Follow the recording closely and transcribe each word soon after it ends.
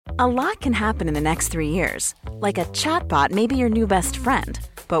A lot can happen in the next 3 years. Like a chatbot may be your new best friend.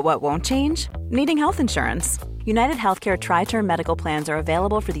 But what won't change? Needing health insurance. United Healthcare Tri-Term Medical Plans are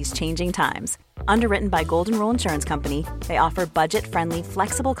available for these changing times. Underwritten by Golden Rule Insurance Company, they offer budget-friendly,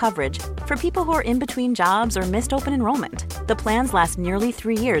 flexible coverage for people who are in between jobs or missed open enrollment. The plans last nearly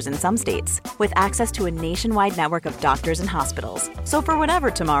 3 years in some states, with access to a nationwide network of doctors and hospitals. So for whatever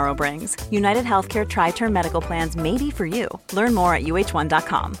tomorrow brings, United Healthcare Tri-Term Medical Plans may be for you. Learn more at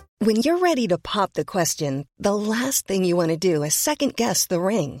uh1.com. When you're ready to pop the question, the last thing you want to do is second-guess the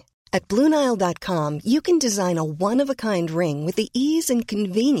ring. At BlueNile.com, you can design a one-of-a-kind ring with the ease and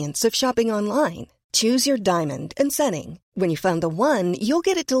convenience of shopping online. Choose your diamond and setting. When you find the one, you'll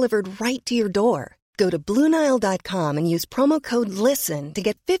get it delivered right to your door. Go to BlueNile.com and use promo code LISTEN to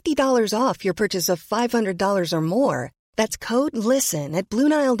get $50 off your purchase of $500 or more. That's code LISTEN at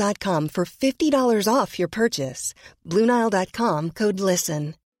BlueNile.com for $50 off your purchase. BlueNile.com, code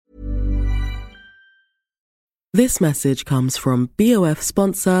LISTEN. This message comes from BOF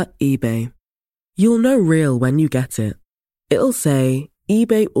sponsor eBay. You'll know real when you get it. It'll say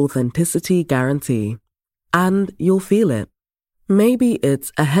eBay Authenticity Guarantee. And you'll feel it. Maybe it's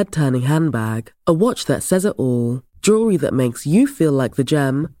a head-turning handbag, a watch that says it all, jewelry that makes you feel like the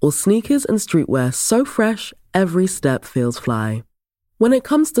gem, or sneakers and streetwear so fresh every step feels fly. When it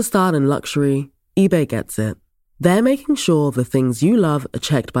comes to style and luxury, eBay gets it. They're making sure the things you love are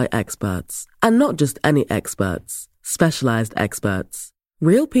checked by experts. And not just any experts, specialized experts.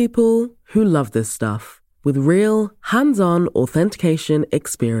 Real people who love this stuff, with real, hands-on authentication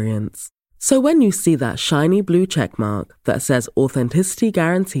experience. So when you see that shiny blue checkmark that says Authenticity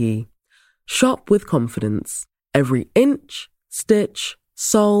Guarantee, shop with confidence. Every inch, stitch,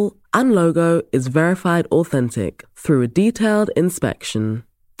 sole, and logo is verified authentic through a detailed inspection.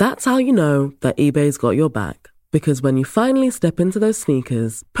 That's how you know that eBay's got your back. Because when you finally step into those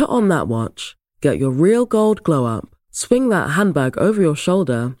sneakers, put on that watch, get your real gold glow up, swing that handbag over your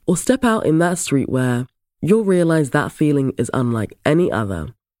shoulder, or step out in that streetwear, you'll realize that feeling is unlike any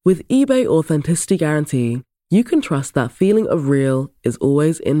other. With eBay Authenticity Guarantee, you can trust that feeling of real is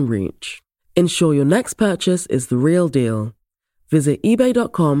always in reach. Ensure your next purchase is the real deal. Visit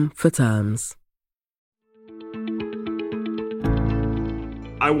ebay.com for terms.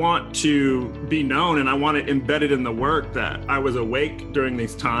 I want to be known and I want it embedded in the work that I was awake during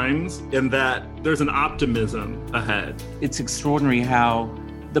these times and that there's an optimism ahead. It's extraordinary how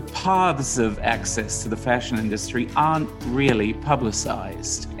the paths of access to the fashion industry aren't really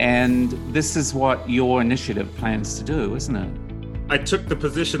publicized. And this is what your initiative plans to do, isn't it? I took the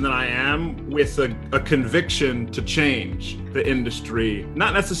position that I am with a conviction to change the industry,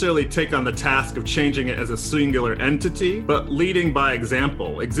 not necessarily take on the task of changing it as a singular entity, but leading by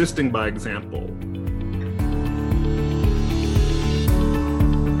example, existing by example.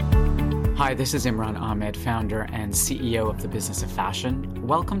 Hi, this is Imran Ahmed, founder and CEO of the Business of Fashion.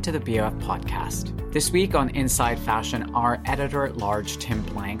 Welcome to the BOF podcast. This week on Inside Fashion, our editor-at-large Tim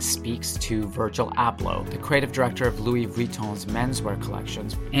Blank speaks to Virgil Abloh, the creative director of Louis Vuitton's menswear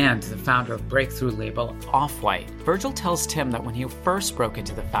collections and the founder of breakthrough label Off-White. Virgil tells Tim that when he first broke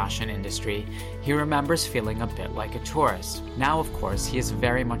into the fashion industry, he remembers feeling a bit like a tourist. Now, of course, he is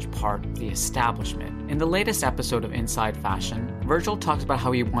very much part of the establishment. In the latest episode of Inside Fashion, Virgil talks about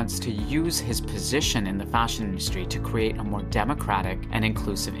how he wants to use his position in the fashion industry to create a more democratic and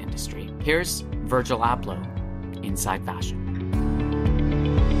inclusive industry. Here's Virgil Abloh, Inside Fashion.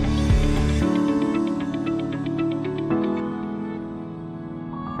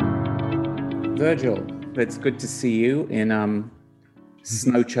 Virgil, it's good to see you in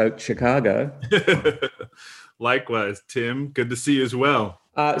snow-choked Chicago. Likewise, Tim. Good to see you as well.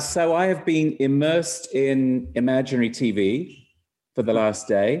 So I have been immersed in imaginary TV for the last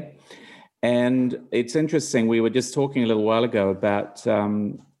day. And it's interesting, we were just talking a little while ago about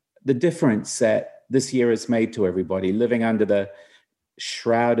the difference that this year has made to everybody living under the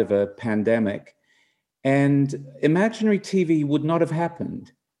shroud of a pandemic. And imaginary TV would not have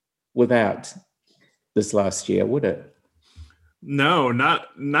happened without this last year, would it? No, not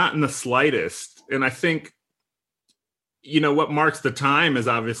in the slightest. And I think, what marks the time is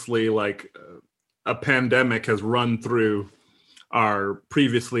obviously like a pandemic has run through our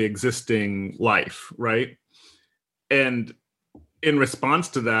previously existing life, right? And in response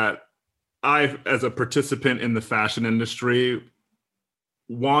to that, I, as a participant in the fashion industry,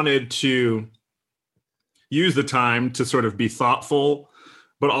 wanted to use the time to sort of be thoughtful,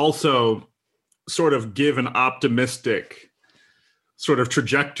 but also sort of give an optimistic sort of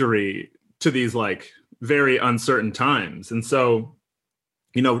trajectory to these like very uncertain times. And so,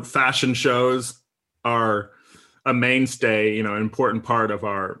 fashion shows are a mainstay, an important part of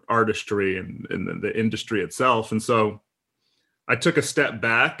our artistry and the industry itself. And so I took a step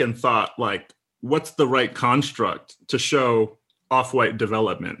back and thought, like, what's the right construct to show Off-White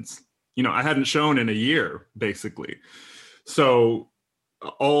developments? I hadn't shown in a year, basically. So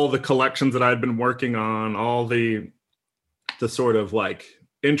all the collections that I'd been working on, all the sort of like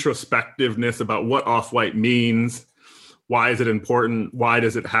introspectiveness about what Off-White means, why is it important, why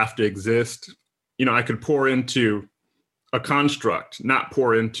does it have to exist? I could pour into a construct, not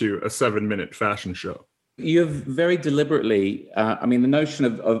pour into a 7-minute fashion show. You've very deliberately, the notion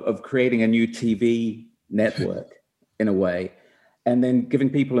of creating a new TV network in a way, and then giving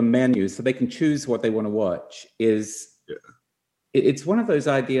people a menu so they can choose what they want to watch it's one of those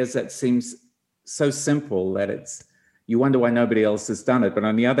ideas that seems so simple that you wonder why nobody else has done it. But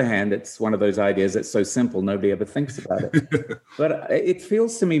on the other hand, it's one of those ideas that's so simple, nobody ever thinks about it. But it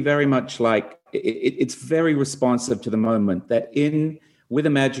feels to me very much like it's very responsive to the moment that with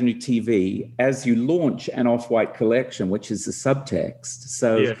Imaginary TV, as you launch an Off-White collection, which is the subtext.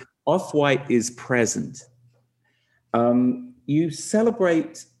 So Off-White is present. You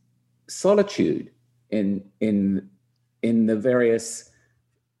celebrate solitude in the various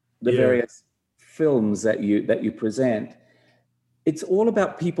films that you present. It's all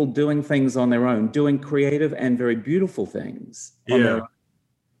about people doing things on their own, doing creative and very beautiful things on their own,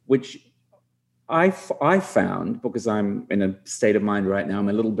 which I found, because I'm in a state of mind right now, I'm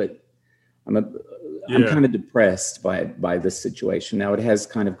kind of depressed by this situation. Now it has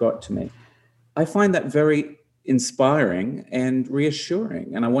kind of got to me. I find that very inspiring and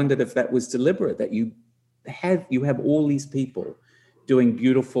reassuring. And I wondered if that was deliberate, that you have all these people doing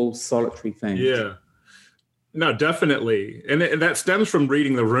beautiful, solitary things. Yeah. No, definitely. And that stems from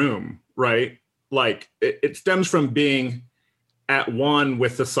reading the room, right? Like it stems from being at one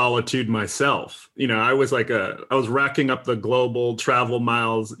with the solitude myself. I was racking up the global travel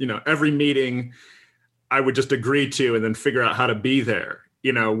miles, every meeting I would just agree to and then figure out how to be there.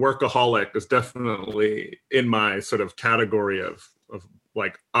 Workaholic is definitely in my sort of category of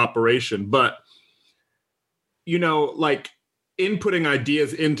like operation, but like inputting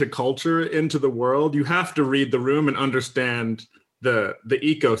ideas into culture, into the world, you have to read the room and understand the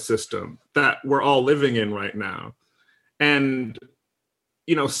ecosystem that we're all living in right now. And,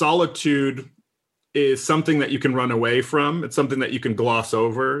 solitude is something that you can run away from. It's something that you can gloss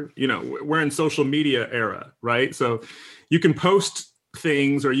over. We're in social media era, right? So you can post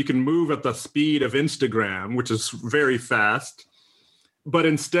things or you can move at the speed of Instagram, which is very fast. But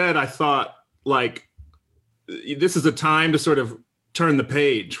instead, I thought, like, this is a time to sort of turn the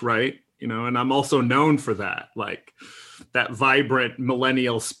page, right? And I'm also known for that, like that vibrant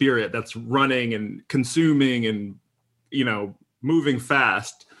millennial spirit that's running and consuming and, moving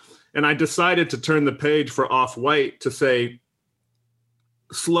fast. And I decided to turn the page for Off-White to say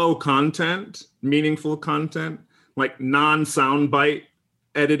slow content, meaningful content, like non-soundbite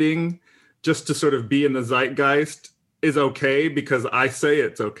editing, just to sort of be in the zeitgeist is okay because I say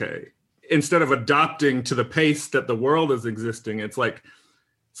it's okay. Instead of adopting to the pace that the world is existing, it's like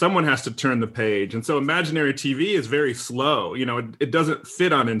someone has to turn the page. And so Imaginary TV is very slow. It doesn't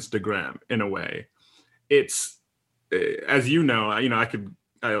fit on Instagram in a way. It's, as I could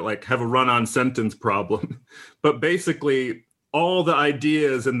have a run-on sentence problem. But basically, all the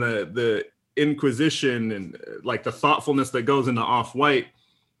ideas and the inquisition and like the thoughtfulness that goes into Off-White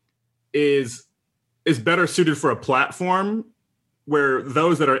is better suited for a platform where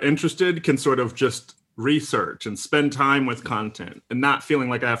those that are interested can sort of just research and spend time with content and not feeling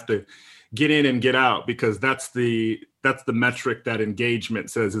like I have to get in and get out, because that's the metric that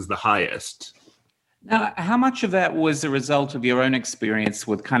engagement says is the highest. Now, how much of that was a result of your own experience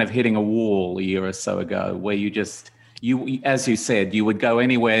with kind of hitting a wall a year or so ago, where you as you said, you would go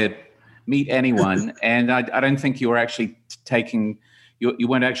anywhere, meet anyone, and I don't think you were actually you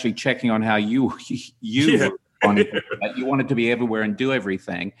weren't actually checking on how you were responding. You wanted to be everywhere and do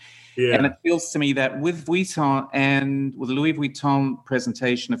everything. Yeah. And it feels to me that with Vuitton and with the Louis Vuitton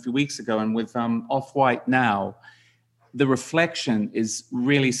presentation a few weeks ago and with Off-White now, the reflection is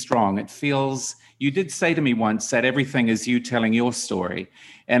really strong. It feels, you did say to me once that everything is you telling your story.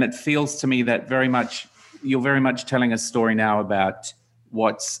 And it feels to me that you're very much telling a story now about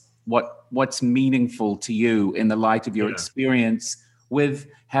what's meaningful to you in the light of your experience with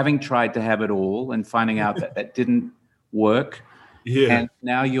having tried to have it all and finding out that didn't work. Yeah. And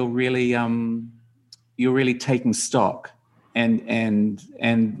now you're really taking stock and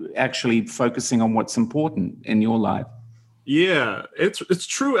actually focusing on what's important in your life. Yeah, it's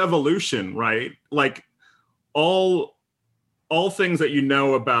true evolution, right? Like all things that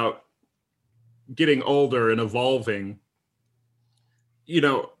about getting older and evolving,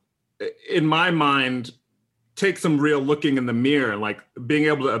 in my mind, take some real looking in the mirror, like being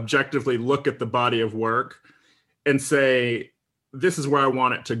able to objectively look at the body of work and say, this is where I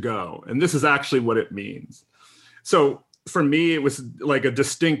want it to go. And this is actually what it means. So for me, it was like a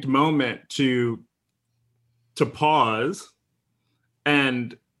distinct moment to pause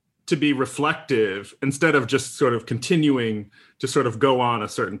and to be reflective instead of just sort of continuing to sort of go on a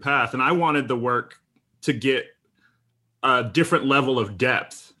certain path. And I wanted the work to get a different level of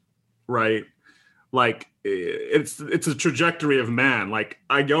depth, right? Like it's a trajectory of man. Like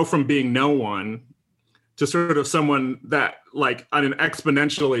I go from being no one to sort of someone that, like, on an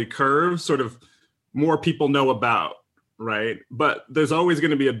exponentially curve, sort of more people know about, right? But there's always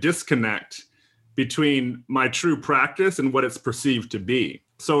going to be a disconnect between my true practice and what it's perceived to be.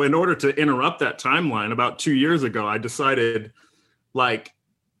 So in order to interrupt that timeline, about 2 years ago, I decided, like,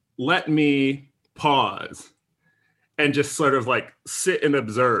 let me pause and just sort of like sit and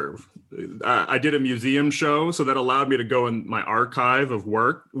observe. I did a museum show, so that allowed me to go in my archive of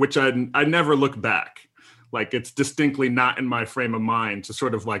work, which I never look back. Like, it's distinctly not in my frame of mind to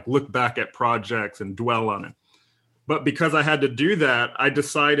sort of like look back at projects and dwell on it. But because I had to do that, I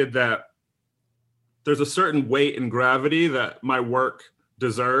decided that there's a certain weight and gravity that my work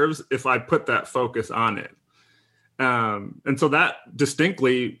deserves if I put that focus on it. And so that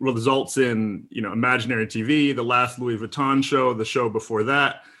distinctly results in, Imaginary TV, the last Louis Vuitton show, the show before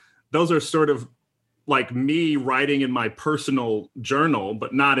that. Those are sort of like me writing in my personal journal,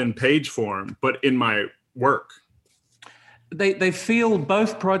 but not in page form, but in my work. They feel,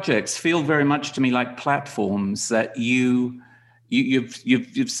 both projects feel very much to me like platforms that you've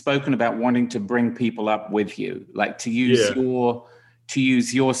spoken about wanting to bring people up with you, like to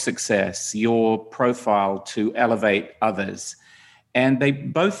use your success, your profile to elevate others.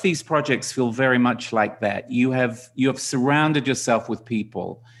 And both these projects feel very much like that. You have surrounded yourself with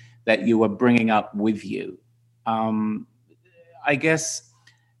people that you are bringing up with you. I guess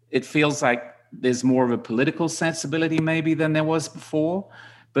it feels like there's more of a political sensibility maybe than there was before,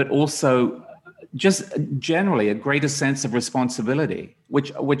 but also just generally a greater sense of responsibility,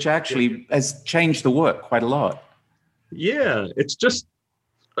 which actually has changed the work quite a lot. Yeah, it's just,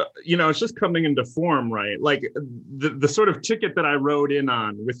 it's just coming into form, right? Like the sort of ticket that I rode in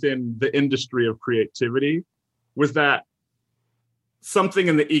on within the industry of creativity was that something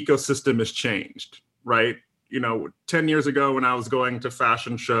in the ecosystem has changed, right? 10 years ago when I was going to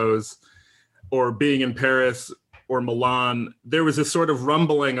fashion shows or being in Paris or Milan, there was this sort of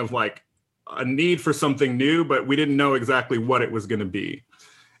rumbling of like a need for something new, but we didn't know exactly what it was going to be.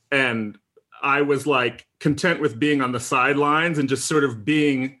 And I was like content with being on the sidelines and just sort of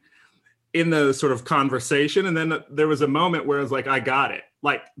being in the sort of conversation. And then there was a moment where I was like, I got it.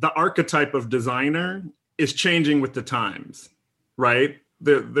 Like the archetype of designer is changing with the times, right?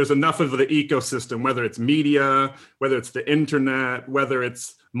 There's enough of the ecosystem, whether it's media, whether it's the internet, whether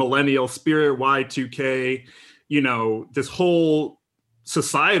it's millennial spirit, Y2K, this whole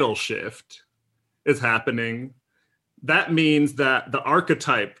societal shift is happening. That means that the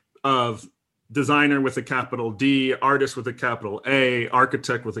archetype of designer with a capital D, artist with a capital A,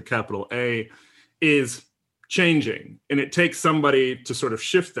 architect with a capital A is changing. And it takes somebody to sort of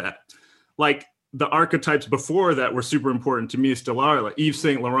shift that. Like the archetypes before that were super important to me still are, like Yves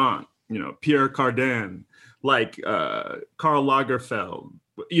Saint Laurent, Pierre Cardin, like Karl Lagerfeld,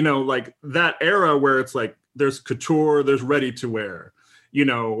 like that era where it's like there's couture, there's ready to wear,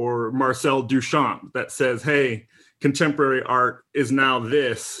 or Marcel Duchamp that says, hey, contemporary art is now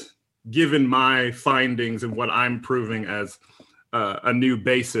this, given my findings and what I'm proving as a new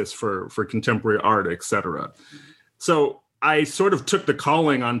basis for contemporary art, et cetera. So I sort of took the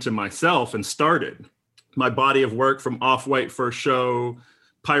calling onto myself and started my body of work from Off-White first show,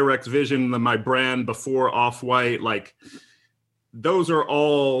 Pyrex Vision, my brand before Off-White. Like those are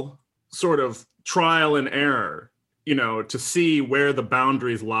all sort of trial and error, to see where the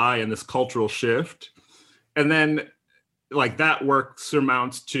boundaries lie in this cultural shift. And then like that work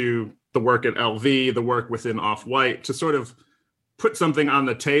surmounts to the work at LV, the work within Off-White, to sort of put something on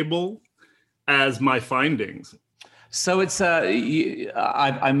the table as my findings. So it's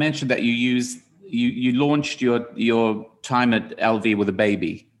I mentioned that you launched your time at LV with a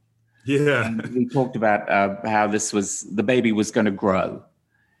baby. Yeah, and we talked about how the baby was going to grow.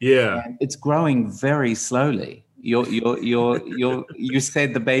 Yeah, and it's growing very slowly. You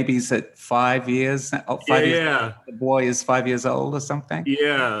said the baby's at 5 years. Yeah. The boy is 5 years old or something.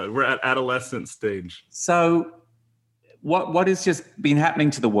 Yeah, we're at adolescent stage. So, what has just been happening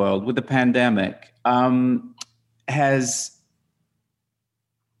to the world with the pandemic has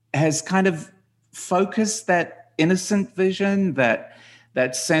kind of focus, that innocent vision,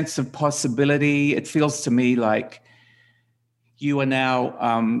 that sense of possibility? It feels to me like you are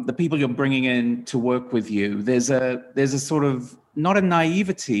now, the people you're bringing in to work with you, there's a sort of, not a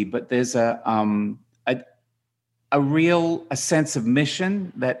naivety, but there's a sense of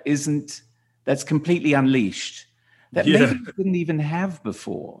mission that's completely unleashed, that maybe you didn't even have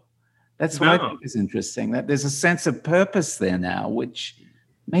before. That's what I think is interesting, that there's a sense of purpose there now, which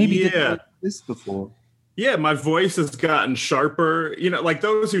maybe didn't exist before. Yeah, my voice has gotten sharper. Like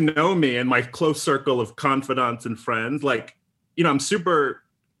those who know me and my close circle of confidants and friends, like, I'm super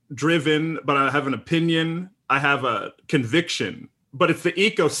driven, but I have an opinion. I have a conviction, but it's the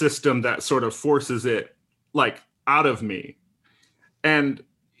ecosystem that sort of forces it like out of me. And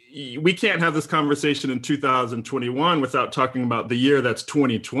we can't have this conversation in 2021 without talking about the year that's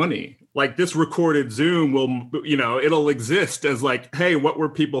 2020. Like this recorded Zoom will, it'll exist as like, hey, what were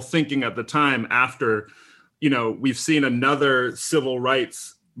people thinking at the time after, we've seen another civil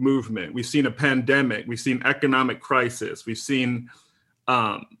rights movement. We've seen a pandemic. We've seen economic crisis. We've seen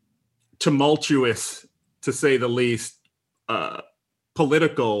tumultuous, to say the least,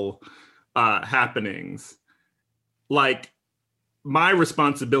 political happenings. Like my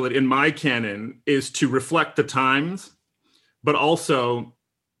responsibility in my canon is to reflect the times, but also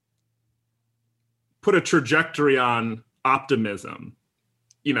put a trajectory on optimism.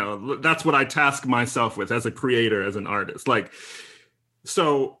 That's what I task myself with as a creator, as an artist. Like,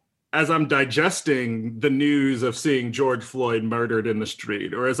 so as I'm digesting the news of seeing George Floyd murdered in the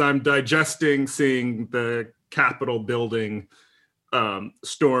street, or as I'm digesting seeing the Capitol building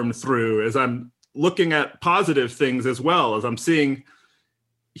stormed through, as I'm looking at positive things as well, as I'm seeing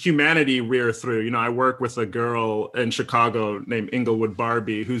humanity rear through. I work with a girl in Chicago named Inglewood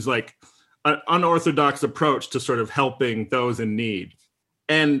Barbie, who's like an unorthodox approach to sort of helping those in need.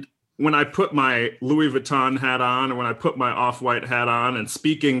 And when I put my Louis Vuitton hat on, and when I put my Off-White hat on and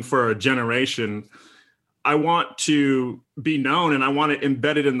speaking for a generation, I want to be known and I want it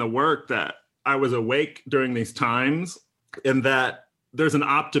embedded in the work that I was awake during these times and that there's an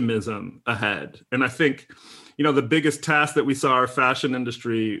optimism ahead. And I think, the biggest task that we saw our fashion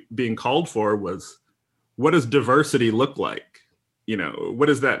industry being called for was, what does diversity look like? What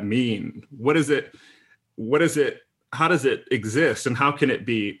does that mean? What is it? How does it exist and how can it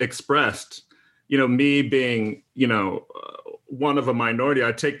be expressed? Me being, one of a minority,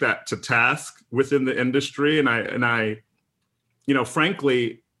 I take that to task within the industry. And I,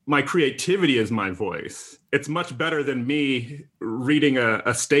 frankly, my creativity is my voice. It's much better than me reading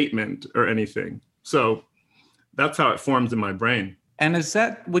a statement or anything. So that's how it forms in my brain. And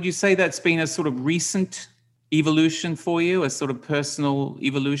would you say that's been a sort of recent evolution for you, a sort of personal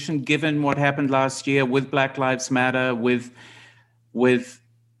evolution, given what happened last year with Black Lives Matter, with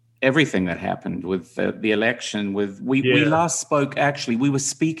everything that happened, with the election, we last spoke, actually, we were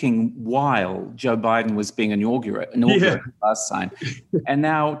speaking while Joe Biden was being inaugurated last time. And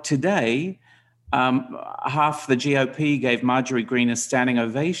now today, half the GOP gave Marjorie Greene a standing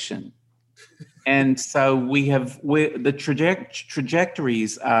ovation. And so the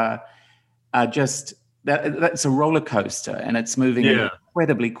trajectories are just, that's a roller coaster and it's moving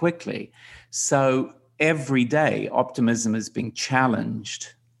incredibly quickly. So every day optimism is being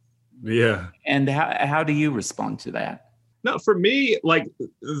challenged. Yeah. And how do you respond to that? No, for me, like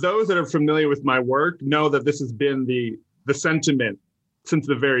those that are familiar with my work know that this has been the sentiment since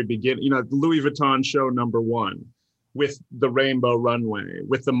the very beginning. The Louis Vuitton show #1 with the rainbow runway,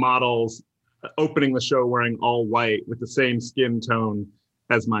 with the models opening the show wearing all white with the same skin tone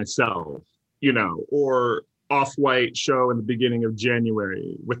as myself, or Off-White show in the beginning of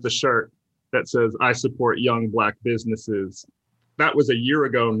January with the shirt that says, I support young Black businesses. That was a year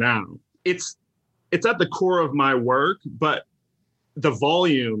ago now. It's at the core of my work, but the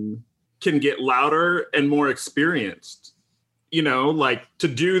volume can get louder and more experienced. Like to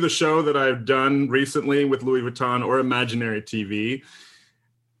do the show that I've done recently with Louis Vuitton or Imaginary TV,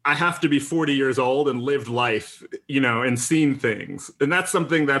 I have to be 40 years old and lived life, and seen things. And that's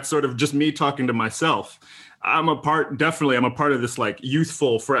something that's sort of just me talking to myself. I'm a part of this like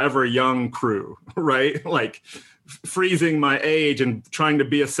youthful, forever young crew, right? Like freezing my age and trying to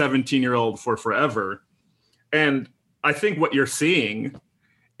be a 17-year-old for forever. And I think what you're seeing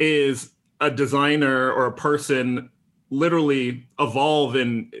is a designer or a person literally evolve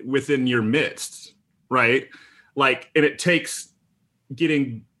within your midst, right? Like, and it takes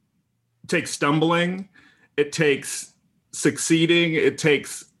stumbling, it takes succeeding, it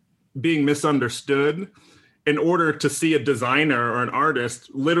takes being misunderstood in order to see a designer or an artist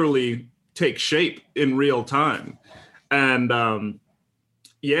literally take shape in real time. And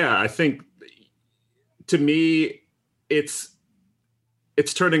I think, to me, it's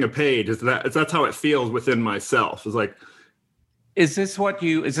turning a page. That's how it feels within myself. It's like, is this what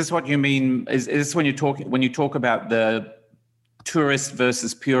you mean? Is this when you talk about the tourist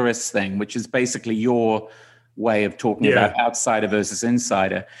versus purist thing, which is basically your way of talking about outsider versus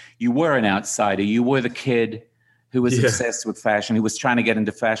insider? You were an outsider. You were the kid who was obsessed with fashion, who was trying to get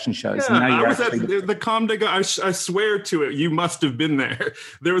into fashion shows. Yeah, and now I was at the Comme des Garçons. I swear to it, you must have been there.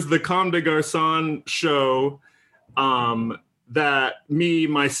 There was the Comme des Garçons show that me,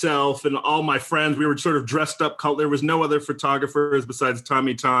 myself, and all my friends, we were sort of dressed up. There was no other photographers besides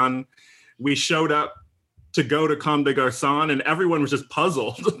Tommy Tan. We showed up to go to Comme des Garçons, and everyone was just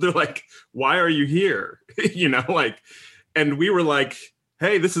puzzled. They're like, why are you here? And we were like,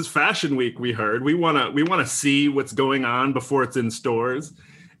 hey, this is Fashion Week, we heard. We want to see what's going on before it's in stores.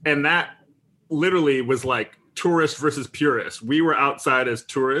 And that literally was like tourist versus purist. We were outside as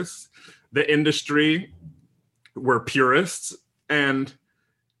tourists. The industry were purists. And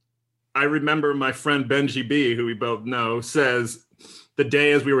I remember my friend Benji B, who we both know, says the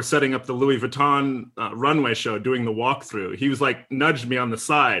day as we were setting up the Louis Vuitton runway show, doing the walkthrough, he was like, nudged me on the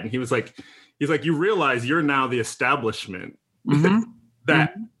side. And he's like, you realize you're now the establishment. Mm-hmm.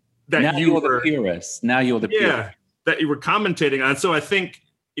 that now you were the purist. Now you're the purist. That you were commentating on. So I think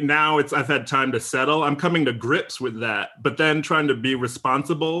now I've had time to settle. I'm coming to grips with that, but then trying to be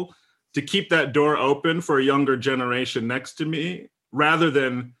responsible to keep that door open for a younger generation next to me, rather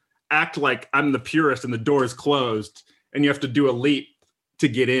than act like I'm the purist and the door is closed and you have to do a leap to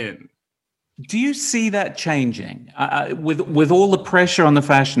get in. Do you see that changing with all the pressure on the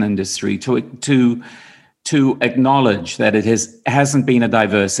fashion industry to acknowledge that it hasn't been a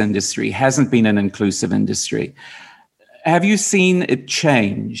diverse industry, hasn't been an inclusive industry? Have you seen it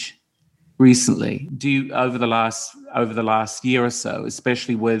change recently? Over the last year or so,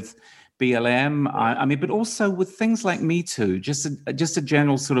 especially with BLM? I mean, but also with things like Me Too, just a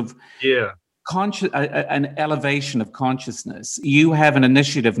general sort of an elevation of consciousness. You have an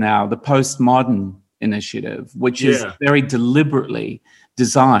initiative now, the Postmodern Initiative, which is very deliberately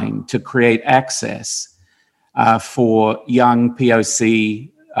designed to create access for young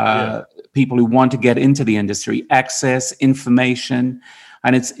POC people who want to get into the industry, access, information.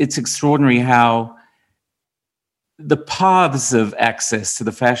 And it's extraordinary how the paths of access to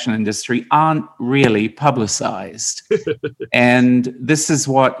the fashion industry aren't really publicized. And this is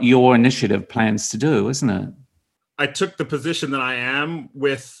what your initiative plans to do, isn't it? I took the position that I am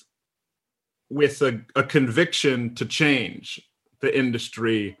with a conviction to change the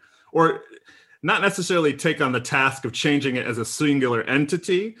industry, or not necessarily take on the task of changing it as a singular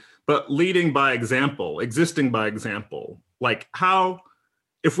entity, but leading by example, existing by example. Like,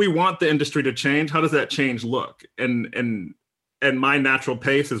 if we want the industry to change, how does that change look? And my natural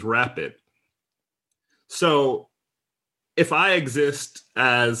pace is rapid. So if I exist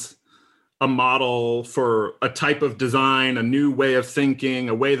as a model for a type of design, a new way of thinking,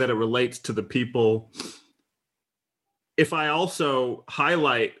 a way that it relates to the people, if I also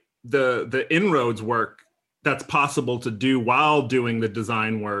highlight the inroads work that's possible to do while doing the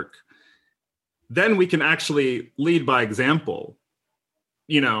design work, then we can actually lead by example.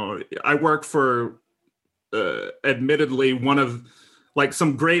 I work for admittedly one of like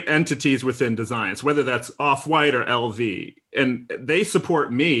some great entities within designs, whether that's Off-White or LV, and they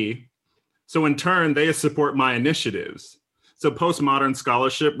support me. So in turn, they support my initiatives. So Postmodern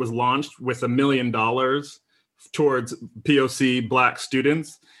Scholarship was launched with $1 million towards POC Black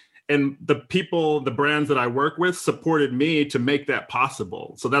students. And the brands that I work with supported me to make that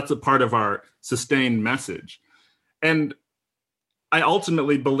possible. So that's a part of our sustained message. And I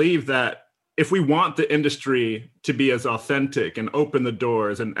ultimately believe that if we want the industry to be as authentic and open the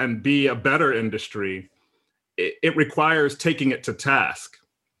doors and be a better industry, it requires taking it to task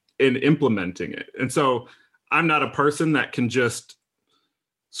and implementing it. And so I'm not a person that can just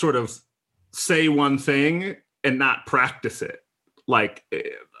sort of say one thing and not practice it. Like,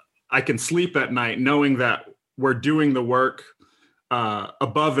 I can sleep at night knowing that we're doing the work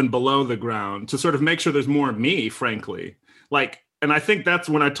above and below the ground to sort of make sure there's more of me, frankly. And I think that's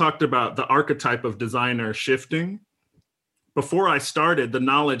when I talked about the archetype of designer shifting. Before I started, the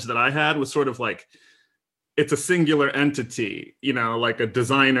knowledge that I had was sort of like, it's a singular entity, like a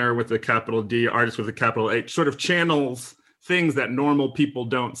designer with a capital D, artist with a capital H, sort of channels things that normal people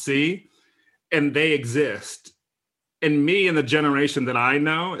don't see, and they exist. And me and the generation that I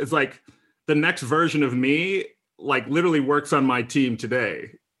know is like the next version of me, like literally works on my team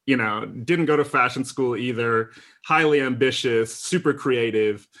today. Didn't go to fashion school either, highly ambitious, super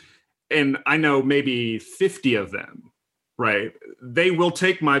creative. And I know maybe 50 of them. right? They will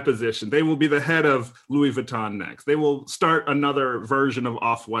take my position. They will be the head of Louis Vuitton next. They will start another version of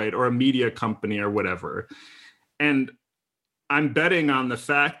Off-White or a media company or whatever. And I'm betting on the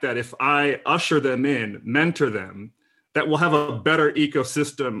fact that if I usher them in, mentor them, that we'll have a better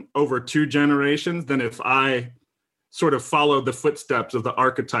ecosystem over 2 generations than if I sort of followed the footsteps of the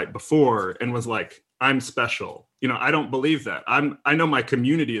archetype before and was like, I'm special. I don't believe that. I know my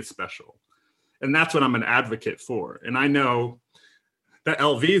community is special. And that's what I'm an advocate for. And I know that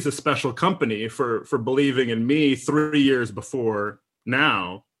LV is a special company for believing in me 3 years before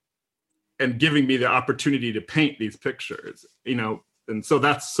now and giving me the opportunity to paint these pictures, and so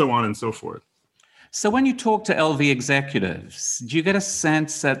that's so on and so forth. So when you talk to LV executives, do you get a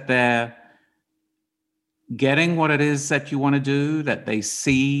sense that they're getting what it is that you want to do, that they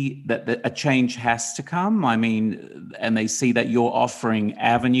see that a change has to come? I mean, and they see that you're offering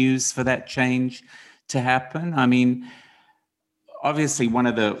avenues for that change to happen? I mean, obviously one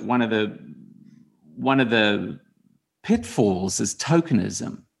of the pitfalls is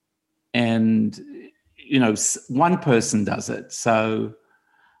tokenism. And, one person does it. So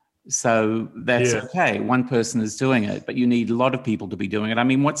that's okay. One person is doing it, but you need a lot of people to be doing it. I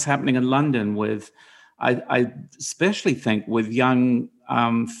mean, what's happening in London with, I especially think with young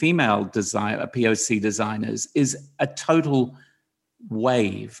female POC designers, is a total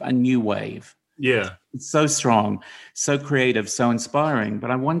wave, a new wave. Yeah. It's so strong, so creative, so inspiring. But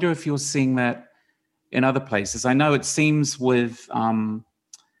I wonder if you're seeing that in other places. I know it seems with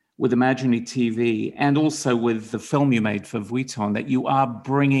Imaginary TV and also with the film you made for Vuitton that you are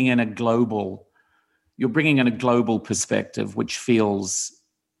bringing in a global perspective, which feels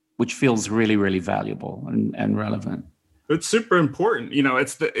really, really valuable and relevant. It's super important.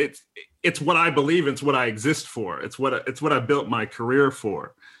 It's what I believe. It's what I exist for. It's what I built my career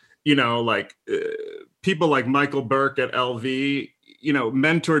for. People like Michael Burke at LV,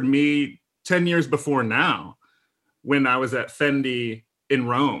 mentored me 10 years before now when I was at Fendi in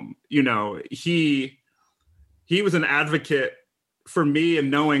Rome. He was an advocate for me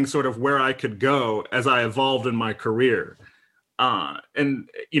and knowing sort of where I could go as I evolved in my career. And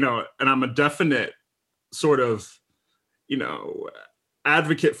I'm a definite sort of,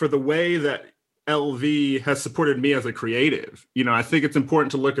 advocate for the way that LV has supported me as a creative. I think it's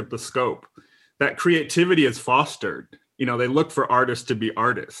important to look at the scope. That creativity is fostered. They look for artists to be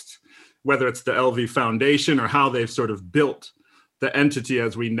artists, whether it's the LV Foundation or how they've sort of built the entity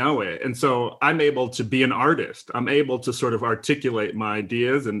as we know it. And so I'm able to be an artist. I'm able to sort of articulate my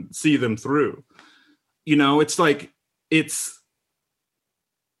ideas and see them through. It's like,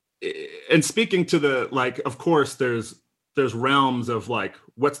 and speaking to the, of course, there's realms of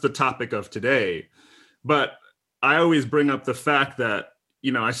what's the topic of today, but I always bring up the fact that,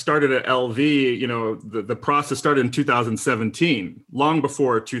 I started at LV, the process started in 2017, long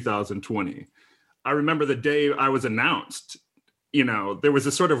before 2020. I remember the day I was announced, there was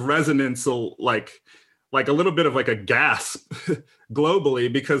a sort of resonance, like a little bit of a gasp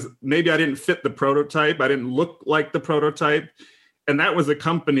globally, because maybe I didn't fit the prototype. I didn't look like the prototype. And that was a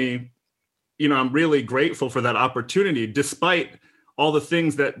company, I'm really grateful for that opportunity, despite all the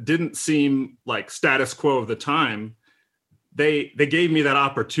things that didn't seem like status quo of the time. They gave me that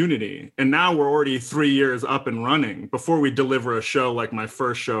opportunity. And now we're already 3 years up and running before we deliver a show like my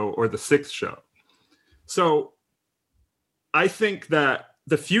first show or the 6th show. So I think that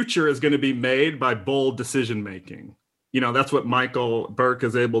the future is going to be made by bold decision making. That's what Michael Burke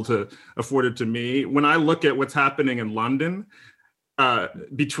is able to afford it to me. When I look at what's happening in London,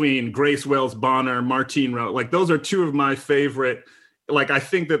 between Grace Wales Bonner, Martine Rowe, those are 2 of my favorite. I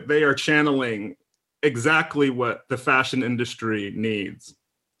think that they are channeling exactly what the fashion industry needs,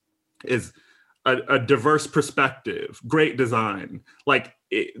 is a diverse perspective, great design.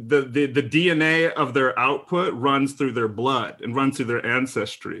 The DNA of their output runs through their blood and runs through their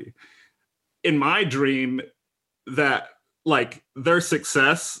ancestry. In my dream, that their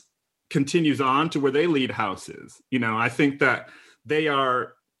success continues on to where they lead houses. I think that they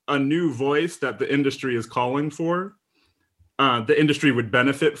are a new voice that the industry is calling for, the industry would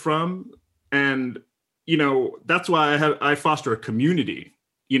benefit from. And, that's why I foster a community.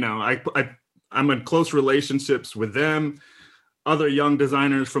 I'm in close relationships with them, other young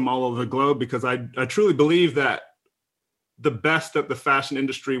designers from all over the globe, because I truly believe that the best that the fashion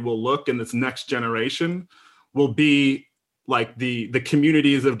industry will look in this next generation will be the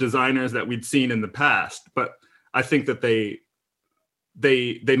communities of designers that we'd seen in the past. But I think that they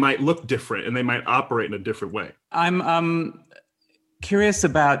might look different and they might operate in a different way. I'm curious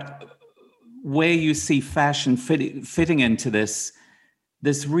about where you see fashion fitting into this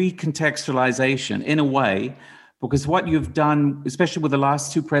recontextualization in a way, Because what you've done, especially with the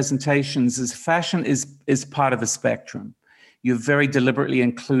last two presentations, is fashion is part of the spectrum. You've very deliberately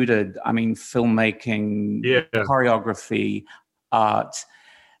included, filmmaking, choreography, art,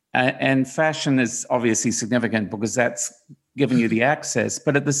 and fashion is obviously significant because that's giving you the access.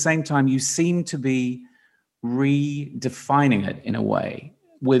 But at the same time, you seem to be redefining it in a way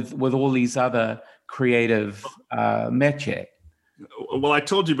with all these other creative métiers. Well, I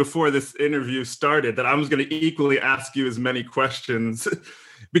told you before this interview started that I was going to equally ask you as many questions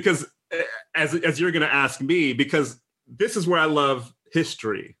because as you're going to ask me, because this is where I love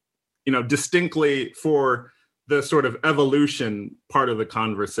history, distinctly for the sort of evolution part of the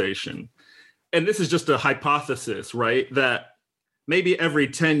conversation. And this is just a hypothesis, right? That maybe every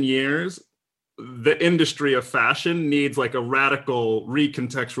 10 years, the industry of fashion needs like a radical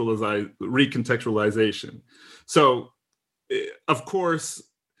recontextualization. So, of course,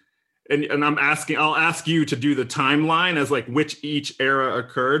 and I'll ask you to do the timeline as like which each era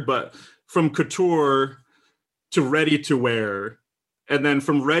occurred, but from couture to ready to wear, and then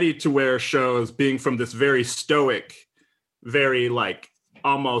from ready to wear shows being from this very stoic, very like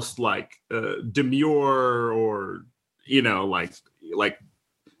almost like demure or like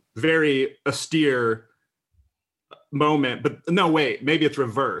very austere moment. But no, wait, maybe it's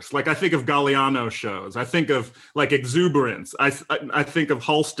reverse. Like I think of Galliano shows. I think of like exuberance. I think of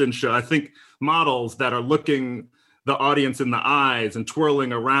Halston show. I think models that are looking the audience in the eyes and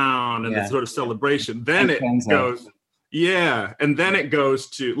twirling around and the sort of celebration. Then it goes, and then it goes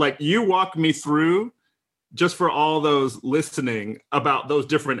to like you walk me through just for all those listening about those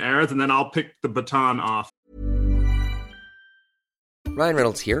different eras, and then I'll pick the baton off. Ryan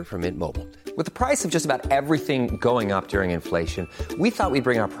Reynolds here from Mint Mobile. With the price of just about everything going up during inflation, we thought we'd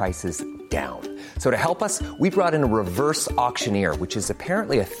bring our prices down. So to help us, we brought in a reverse auctioneer, which is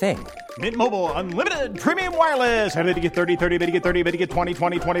apparently a thing. Mint Mobile Unlimited Premium Wireless. How to get 30, 30, bit to get 30, bit to get 20,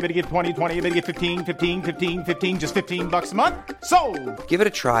 20, 20, bit to get 20, 20, bit to get 15, 15, 15, 15, just $15 a month? Sold! Give it a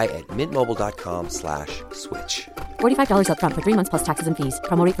try at mintmobile.com/switch. $45 up front for 3 months plus taxes and fees.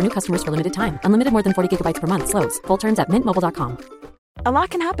 Promo rate for new customers for limited time. Unlimited more than 40 gigabytes per month. Slows full terms at mintmobile.com. A lot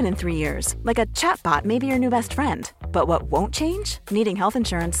can happen in 3 years, like a chatbot may be your new best friend. But what won't change? Needing health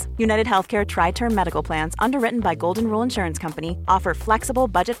insurance. United Healthcare Tri-Term Medical Plans, underwritten by Golden Rule Insurance Company, offer flexible,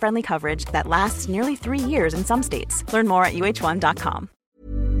 budget-friendly coverage that lasts nearly 3 years in some states. Learn more at uh1.com.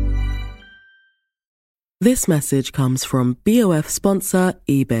 This message comes from BOF sponsor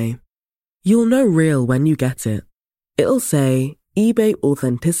eBay. You'll know real when you get it. It'll say eBay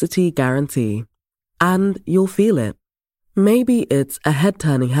Authenticity Guarantee. And you'll feel it. Maybe it's a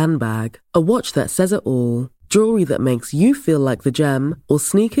head-turning handbag, a watch that says it all, jewelry that makes you feel like the gem, or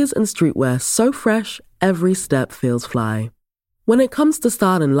sneakers and streetwear so fresh, every step feels fly. When it comes to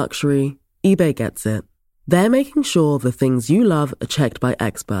style and luxury, eBay gets it. They're making sure the things you love are checked by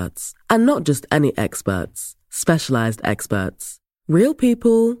experts. And not just any experts, specialized experts. Real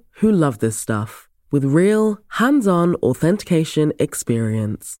people who love this stuff, with real, hands-on authentication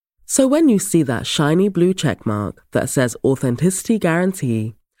experience. So when you see that shiny blue checkmark that says Authenticity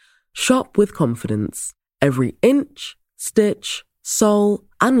Guarantee, shop with confidence. Every inch, stitch, sole,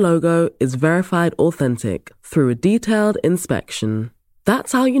 and logo is verified authentic through a detailed inspection.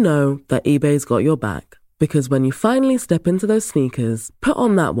 That's how you know that eBay's got your back. Because when you finally step into those sneakers, put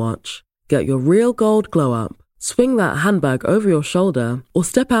on that watch, get your real gold glow up, swing that handbag over your shoulder, or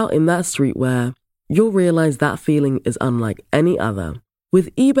step out in that streetwear, you'll realize that feeling is unlike any other.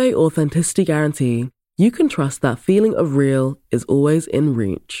 With eBay Authenticity Guarantee, you can trust that feeling of real is always in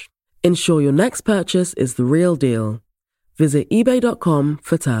reach. Ensure your next purchase is the real deal. Visit ebay.com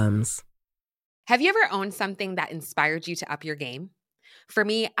for terms. Have you ever owned something that inspired you to up your game? For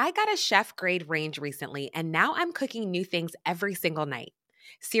me, I got a chef-grade range recently, and now I'm cooking new things every single night.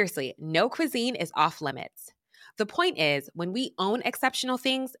 Seriously, no cuisine is off limits. The point is, when we own exceptional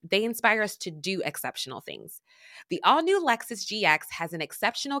things, they inspire us to do exceptional things. The all-new Lexus GX has an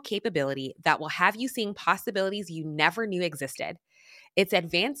exceptional capability that will have you seeing possibilities you never knew existed. Its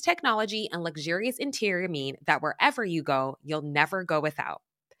advanced technology and luxurious interior mean that wherever you go, you'll never go without.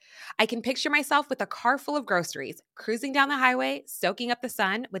 I can picture myself with a car full of groceries, cruising down the highway, soaking up the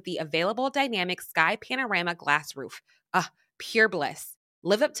sun with the available dynamic sky panorama glass roof. Pure bliss.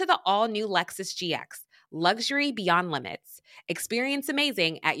 Live up to the all-new Lexus GX. Luxury beyond limits. Experience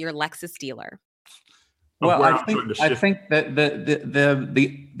amazing at your Lexus dealer. Well, I think that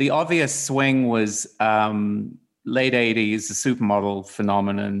the obvious swing was late 80s, the supermodel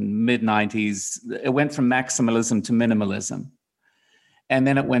phenomenon, mid 90s. It went from maximalism to minimalism. And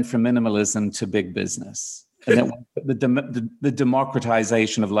then it went from minimalism to big business. And it went the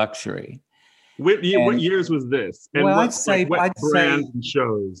democratization of luxury. What years was this? And well, what brands and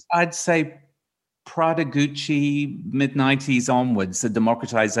shows? I'd say Prada, Gucci, mid-90s onwards, the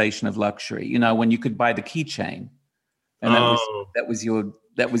democratization of luxury. You know, when you could buy the keychain, and that was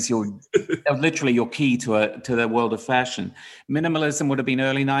literally your key to the world of fashion. Minimalism would have been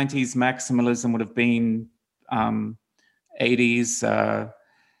early 90s. Maximalism would have been 80s.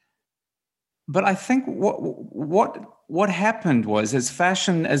 But I think what happened was,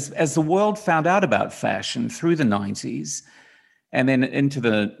 as the world found out about fashion through the 90s and then into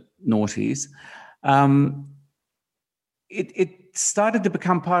the noughties, it started to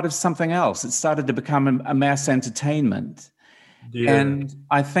become part of something else. It started to become a mass entertainment. Yeah. And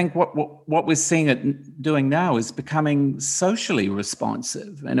I think what we're seeing it doing now is becoming socially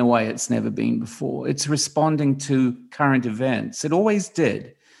responsive in a way it's never been before. It's responding to current events. It always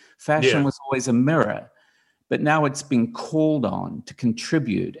did. Fashion was always a mirror, but now it's been called on to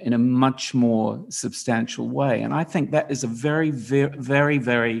contribute in a much more substantial way. And I think that is a very, very, very,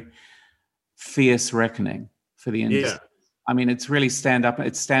 very fierce reckoning for the industry. Yeah. I mean, it's really stand up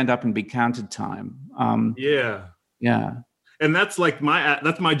and be counted time. Yeah. And that's like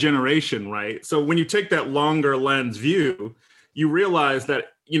that's my generation, right? So when you take that longer lens view, you realize that,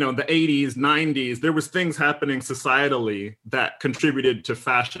 you know, the 80s, 90s, there was things happening societally that contributed to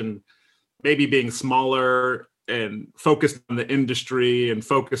fashion maybe being smaller and focused on the industry and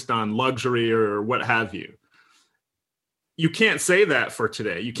focused on luxury or what have you. You can't say that for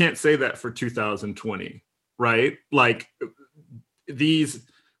today. You can't say that for 2020, right? Like these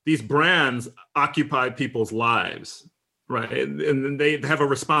brands occupy people's lives, right? And they have a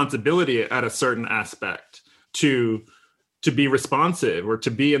responsibility at a certain aspect to be responsive or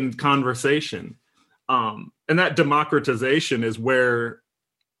to be in conversation. And that democratization is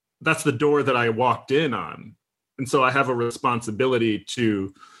that's the door that I walked in on. And so I have a responsibility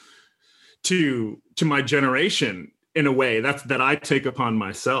to my generation in a way that I take upon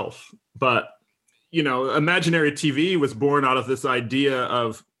myself. But, you know, imaginary TV was born out of this idea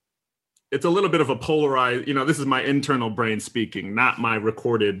of, it's a little bit of a polarized, you know, this is my internal brain speaking, not my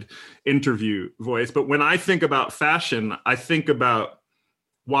recorded interview voice. But when I think about fashion, I think about,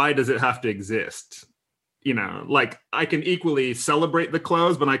 why does it have to exist? You know, like I can equally celebrate the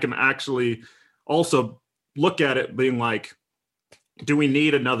clothes, but I can actually also look at it being like, do we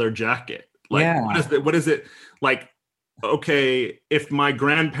need another jacket? Like, what is it like? Okay, if my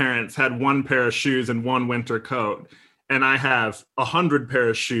grandparents had one pair of shoes and one winter coat, and I have 100 pair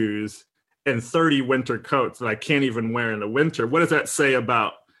of shoes and 30 winter coats that I can't even wear in the winter, what does that say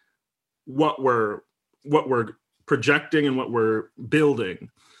about what we're projecting and what we're building?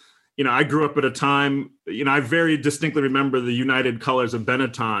 You know, I grew up at a time, you know, I very distinctly remember the United Colors of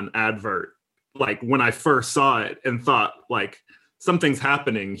Benetton advert, like when I first saw it and thought, like, something's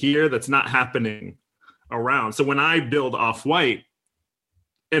happening here that's not happening around. So when I build Off-White,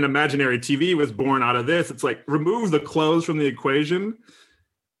 an imaginary TV was born out of this. It's like, remove the clothes from the equation.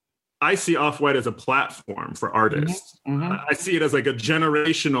 I see Off-White as a platform for artists. Mm-hmm. I see it as like a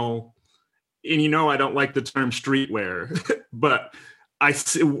generational, and you know, I don't like the term streetwear, but I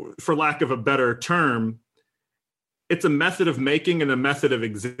see, for lack of a better term, it's a method of making and a method of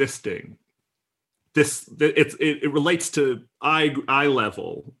existing. It relates to eye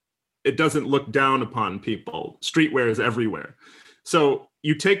level. It doesn't look down upon people. Streetwear is everywhere. So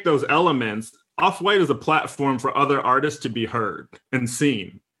you take those elements, Off-White is a platform for other artists to be heard and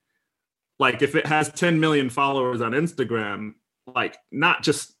seen. Like if it has 10 million followers on Instagram, like not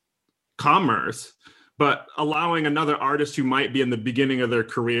just commerce, but allowing another artist who might be in the beginning of their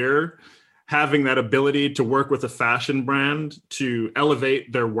career, having that ability to work with a fashion brand to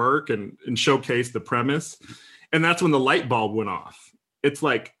elevate their work and showcase the premise. And that's when the light bulb went off. It's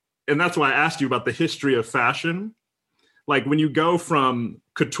like, and that's why I asked you about the history of fashion. Like when you go from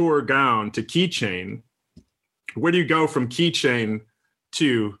couture gown to keychain, where do you go from keychain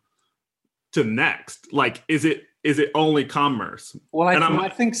to next? Like, is it only commerce? Well, I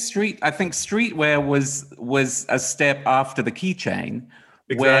think streetwear was a step after the keychain,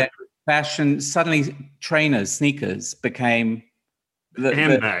 exactly, where fashion suddenly sneakers became the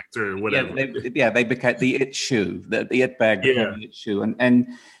handbags or whatever. They became the it shoe. The it bag became the it shoe,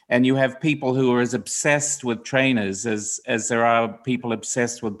 and you have people who are as obsessed with trainers as there are people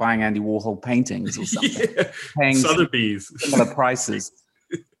obsessed with buying Andy Warhol paintings or something, paying Sotheby's similar prices.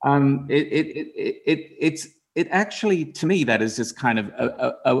 It actually, to me, that is just kind of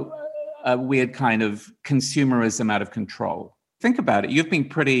a weird kind of consumerism out of control. Think about it. You've been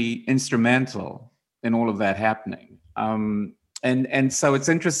pretty instrumental in all of that happening. And so it's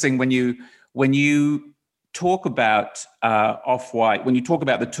interesting when you talk about Off-White, when you talk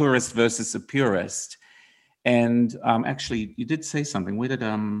about the tourist versus the purist, and actually, you did say something. Where did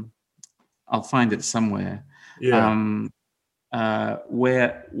I'll find it somewhere. Yeah.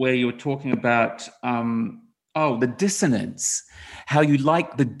 Where you were talking about the dissonance, how you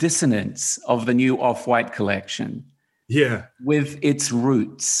like the dissonance of the new Off-White collection. Yeah. With its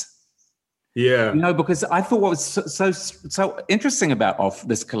roots. Yeah. Because I thought what was so interesting about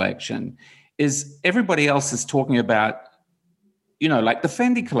this collection is everybody else is talking about, like the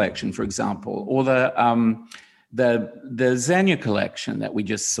Fendi collection, for example, or the Zegna collection that we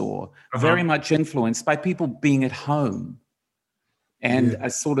just saw, very much influenced by people being at home and a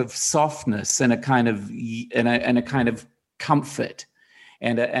sort of softness and a kind of comfort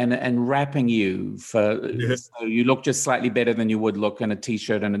and wrapping you so you look just slightly better than you would look in a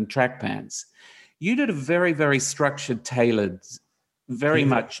t-shirt and in track pants. You did a very, very structured, tailored, very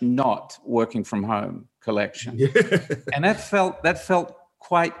much not working from home collection. And that felt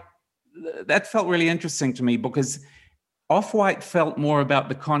really interesting to me, because Off-White felt more about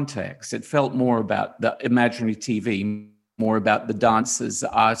the context. It felt more about the imaginary TV, more about the dancers, the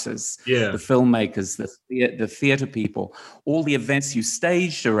artists, the filmmakers, the theater people, all the events you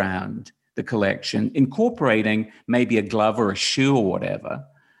staged around the collection, incorporating maybe a glove or a shoe or whatever.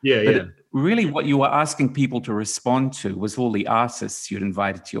 But really what you were asking people to respond to was all the artists you'd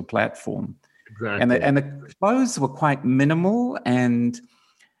invited to your platform. Exactly. And the clothes were quite minimal and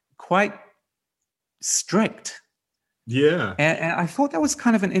quite strict. Yeah. And I thought that was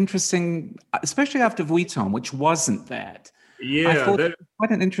kind of an interesting, especially after Vuitton, which wasn't that. Yeah. I thought that was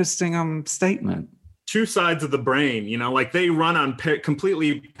quite an interesting statement. Two sides of the brain, like they run on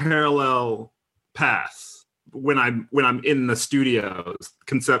completely parallel paths when I'm in the studios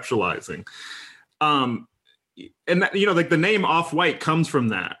conceptualizing. And that, like the name Off-White comes from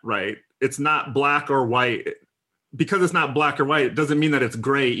that, right? It's not black or white. Because it's not black or white, it doesn't mean that it's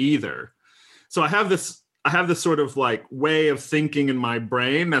gray either. So I have this sort of like way of thinking in my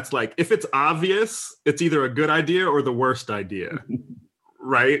brain that's like, if it's obvious, it's either a good idea or the worst idea,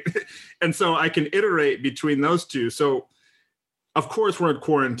 right? And so I can iterate between those two. So of course we're in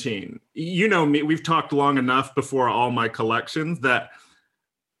quarantine. You know me, we've talked long enough before all my collections that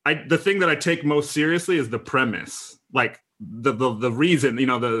the thing that I take most seriously is the premise. Like the reason,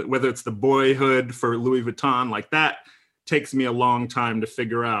 whether it's the boyhood for Louis Vuitton, like that takes me a long time to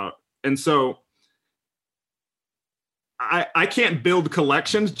figure out. And so I can't build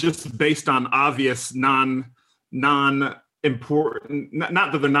collections just based on obvious non-important,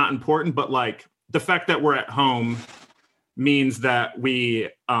 not that they're not important, but like the fact that we're at home means that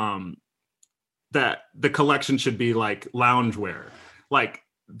that the collection should be like loungewear. Like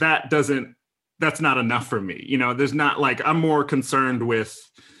that's not enough for me. There's not like, I'm more concerned with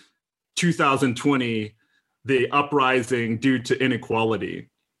 2020, the uprising due to inequality.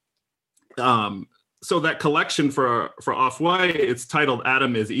 So that collection for Off-White, it's titled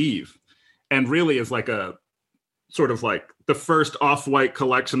Adam is Eve, and really is like a sort of like the first Off-White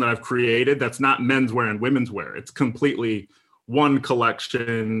collection that I've created that's not menswear and women's wear. It's completely one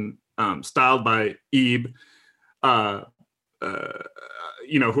collection, styled by Eve, who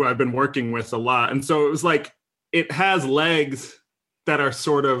I've been working with a lot. And so it was like, it has legs that are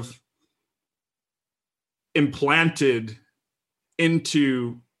sort of implanted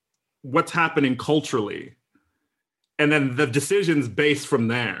into what's happening culturally, and then the decisions based from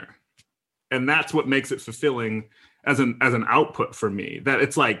there. And that's what makes it fulfilling as an output for me, that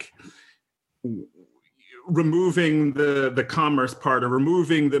it's like removing the commerce part, or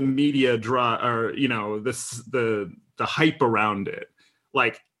removing the media draw, or the hype around it.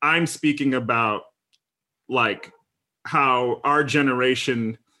 Like I'm speaking about like how our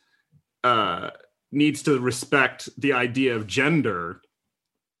generation needs to respect the idea of gender,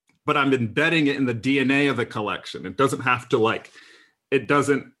 but I'm embedding it in the DNA of the collection. It doesn't have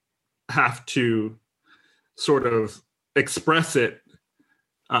to sort of express it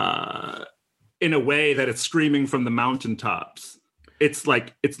in a way that it's screaming from the mountaintops. It's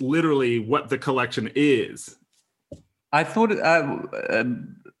like, it's literally what the collection is. I thought,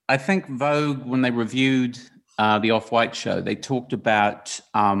 I think Vogue, when they reviewed the Off-White show, they talked about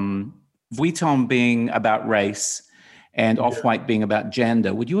Vuitton being about race and Off-White being about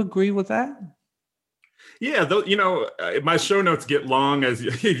gender. Would you agree with that? Yeah, my show notes get long, as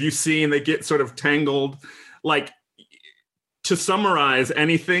you've seen. They get sort of tangled. Like, to summarize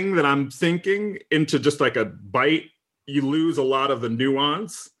anything that I'm thinking into just like a bite, you lose a lot of the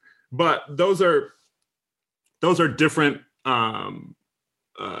nuance. But those are different,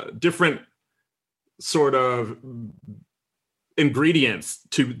 different sort of ingredients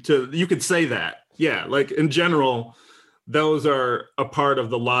to you could say that. Yeah, like in general, those are a part of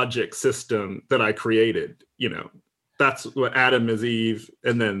the logic system that I created. That's what Adam is Eve.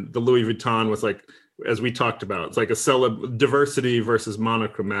 And then the Louis Vuitton was like, as we talked about, it's like a diversity versus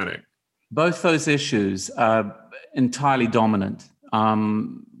monochromatic. Both those issues are entirely dominant.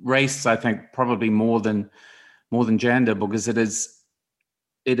 Race, I think, probably more than gender, because it is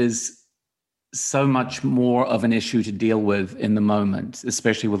so much more of an issue to deal with in the moment,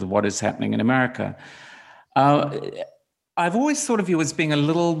 especially with what is happening in America. I've always thought of you as being a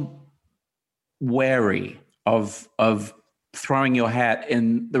little wary of throwing your hat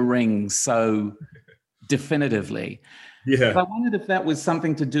in the ring so definitively. Yeah. But I wondered if that was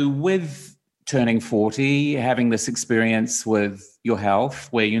something to do with turning 40, having this experience with your health,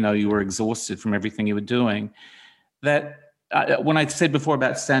 where you were exhausted from everything you were doing. That when I said before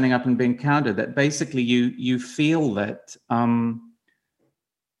about standing up and being counted, that basically you feel that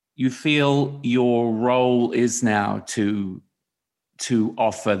you feel your role is now to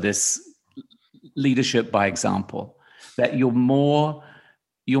offer this leadership by example. That you're more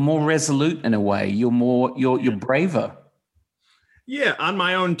resolute in a way. You're braver. Yeah, on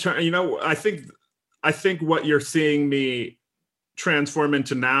my own term. I think what you're seeing me transform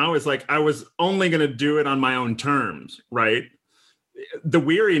into now is like I was only going to do it on my own terms, right? The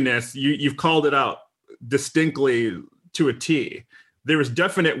weariness, you've called it out distinctly to a T. There was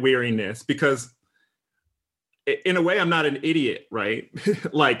definite weariness because in a way I'm not an idiot, right?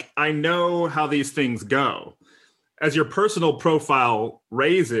 Like I know how these things go. As your personal profile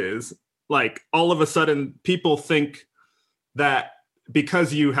raises, like all of a sudden people think that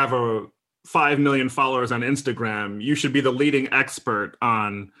because you have 5 million followers on Instagram, you should be the leading expert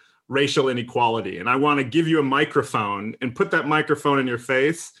on racial inequality. And I want to give you a microphone and put that microphone in your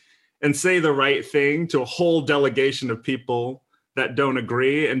face and say the right thing to a whole delegation of people that don't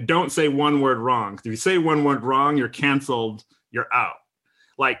agree, and don't say one word wrong. If you say one word wrong, you're canceled, you're out.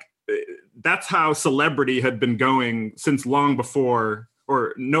 Like that's how celebrity had been going since long before,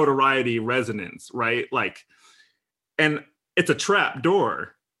 or notoriety resonance, right? Like, and it's a trap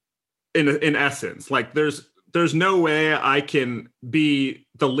door in essence. Like there's no way I can be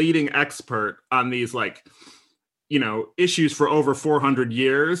the leading expert on these issues for over 400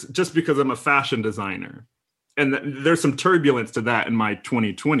 years just because I'm a fashion designer. And there's some turbulence to that in my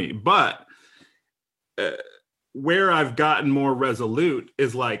 2020. But where I've gotten more resolute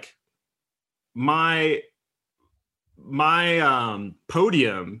is like my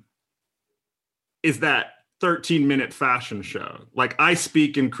podium is that 13-minute fashion show. Like I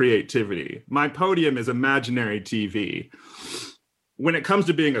speak in creativity. My podium is imaginary TV. When it comes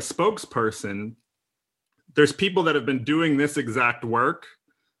to being a spokesperson, there's people that have been doing this exact work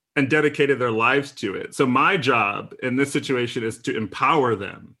and dedicated their lives to it. So my job in this situation is to empower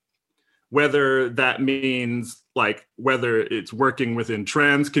them, whether that means whether it's working within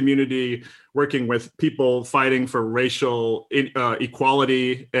trans community, working with people fighting for racial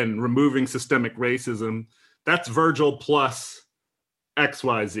equality and removing systemic racism. That's Virgil plus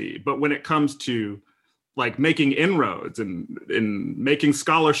XYZ. But when it comes to making inroads and making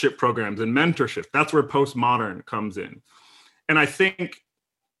scholarship programs and mentorship, that's where postmodern comes in. And I think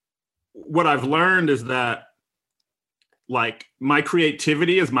what I've learned is that my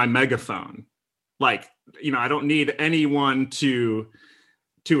creativity is my megaphone. I don't need anyone to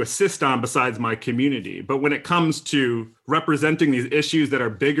assist on besides my community. But when it comes to representing these issues that are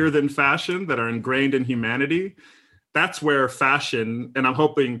bigger than fashion, that are ingrained in humanity, that's where fashion, and I'm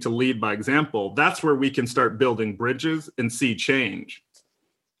hoping to lead by example, that's where we can start building bridges and see change.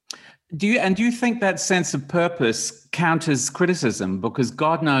 Do you think that sense of purpose counters criticism? Because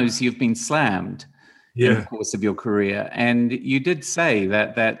God knows you've been slammed in the course of your career. And you did say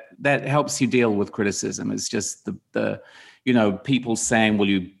that helps you deal with criticism. It's just the people saying, well,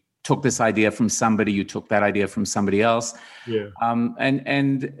 you took this idea from somebody, you took that idea from somebody else. Yeah.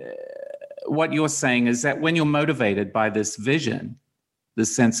 What you're saying is that when you're motivated by this vision,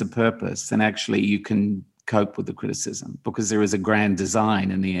 this sense of purpose, then actually you can cope with the criticism because there is a grand design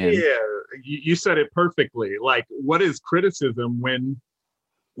in the end. Yeah, you said it perfectly. What is criticism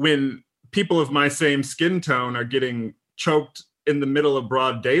when people of my same skin tone are getting choked in the middle of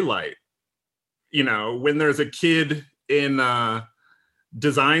broad daylight? When there's a kid in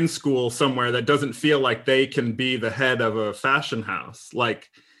design school somewhere that doesn't feel like they can be the head of a fashion house,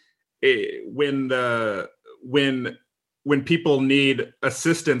 when people need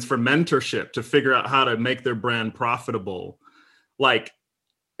assistance for mentorship to figure out how to make their brand profitable, I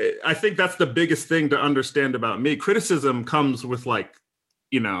think that's the biggest thing to understand about me. Criticism comes with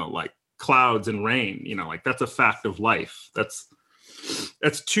clouds and rain, that's a fact of life. That's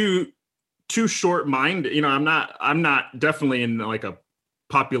two too short-minded. I'm not definitely in like a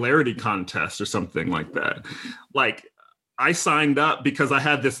popularity contest or something like that. Like, I signed up because I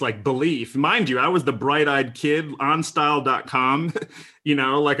had this like belief. Mind you, I was the bright-eyed kid on style.com.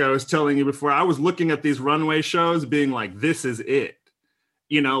 Like I was telling you before, I was looking at these runway shows being like, this is it.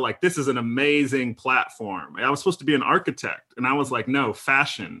 Like this is an amazing platform. I was supposed to be an architect. And I was like, no,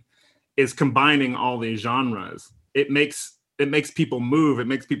 fashion is combining all these genres. It makes people move. It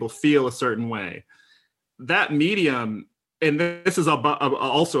makes people feel a certain way. That medium, and this is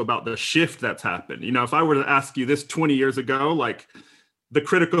also about the shift that's happened. If I were to ask you this 20 years ago, like the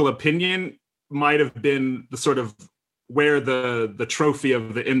critical opinion might have been the sort of where the trophy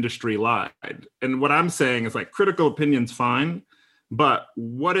of the industry lied. And what I'm saying is like critical opinion's fine, but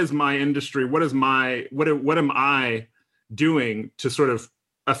what is my industry? What am I doing to sort of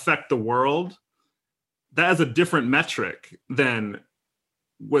affect the world? That is a different metric than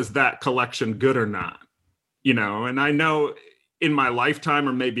was that collection good or not. And I know in my lifetime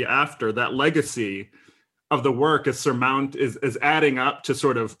or maybe after, that legacy of the work is adding up to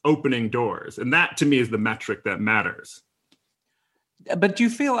sort of opening doors. And that to me is the metric that matters. But do you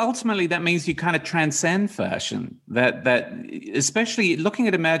feel ultimately that means you kind of transcend fashion? That especially looking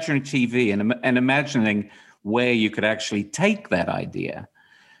at imaginary TV and imagining where you could actually take that idea,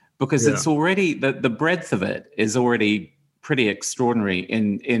 because it's already the breadth of it is already pretty extraordinary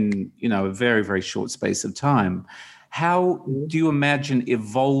in a very, very short space of time. How do you imagine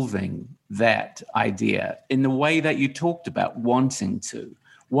evolving that idea in the way that you talked about wanting to?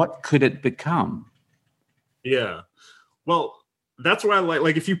 What could it become? Yeah. Well, that's why I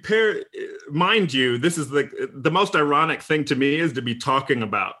like if you pair, mind you, this is the most ironic thing to me is to be talking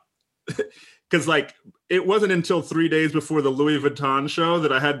about. Because like it wasn't until 3 days before the Louis Vuitton show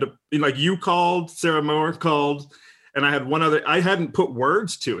that I had to, you called, Sarah Moore called, and I had one other, I hadn't put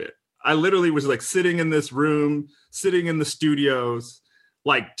words to it. I literally was like sitting in this room, sitting in the studios,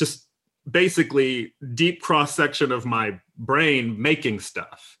 like just basically deep cross section of my brain making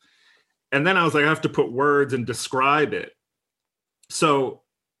stuff. And then I was like, I have to put words and describe it. So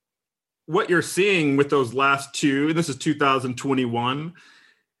what you're seeing with those last two, and this is 2021,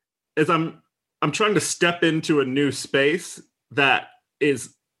 is I'm trying to step into a new space that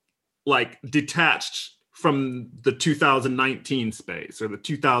is like detached from the 2019 space or the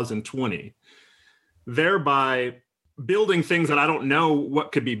 2020, thereby building things that I don't know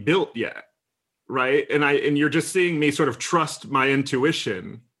what could be built yet, right? And you're just seeing me sort of trust my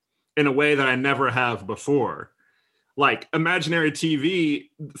intuition in a way that I never have before. Like imaginary TV,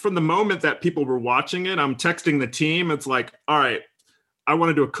 from the moment that people were watching it, I'm texting the team. It's like, all right, I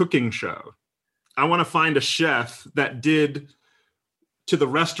want to do a cooking show. I want to find a chef that did to the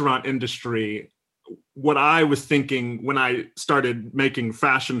restaurant industry what I was thinking when I started making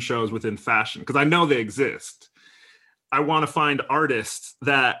fashion shows within fashion, because I know they exist. I want to find artists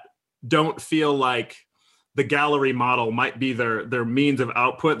that don't feel like the gallery model might be their means of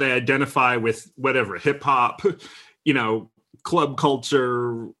output. They identify with whatever, hip hop, club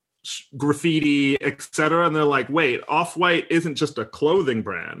culture, graffiti, etc. And they're like, wait, Off-White isn't just a clothing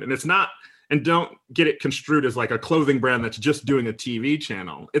brand. And it's not, and don't get it construed as like a clothing brand that's just doing a TV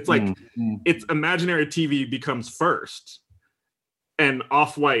channel. It's like, it's imaginary TV becomes first and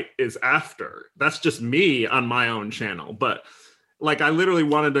Off-White is after. That's just me on my own channel. But like, I literally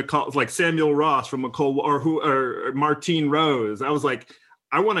wanted to call like Samuel Ross from or Martine Rose. I was like,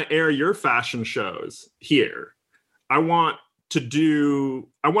 I want to air your fashion shows here. I want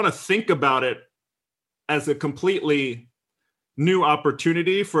to think about it as a completely new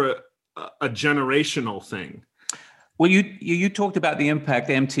opportunity for a generational thing. Well, you talked about the impact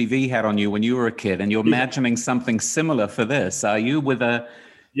MTV had on you when you were a kid, and you're imagining something similar for this. Are you with a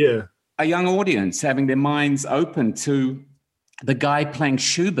young audience having their minds open to the guy playing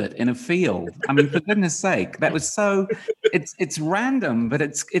Schubert in a field? I mean, for goodness sake, that was so. It's random, but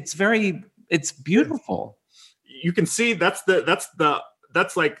it's beautiful. You can see that's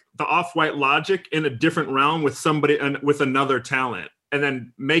like the Off-White logic in a different realm with somebody and with another talent, and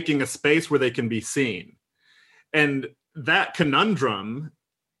then making a space where they can be seen. And that conundrum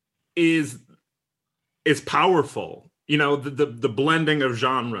is powerful. The blending of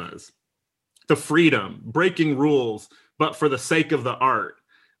genres, the freedom, breaking rules, but for the sake of the art,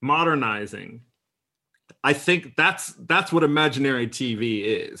 modernizing. I think that's what imaginary TV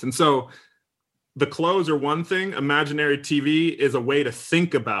is. And so the clothes are one thing. Imaginary TV is a way to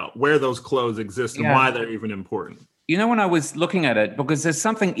think about where those clothes exist and why they're even important. When I was looking at it, because there's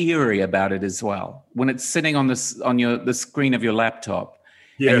something eerie about it as well, when it's sitting on the screen of your laptop,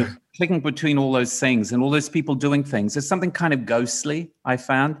 and you're clicking between all those things and all those people doing things. There's something kind of ghostly, I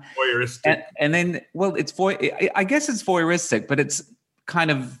found. Voyeuristic. And then, well, I guess it's voyeuristic, but it's kind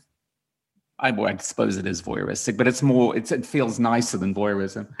of, I suppose it is voyeuristic, but it's more, it feels nicer than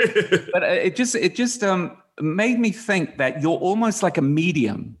voyeurism. But it just made me think that you're almost like a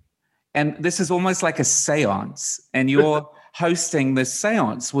medium. And this is almost like a seance. And you're hosting this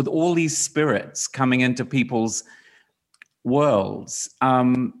seance with all these spirits coming into people's worlds.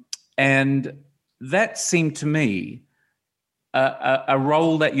 And that seemed to me a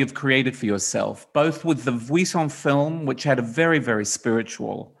role that you've created for yourself, both with the Vuitton on film, which had a very, very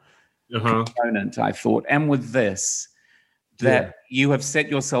spiritual component, I thought, and with this, that you have set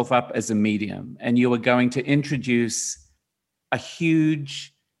yourself up as a medium and you are going to introduce a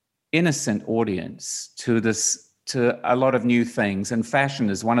huge, innocent audience to a lot of new things, and fashion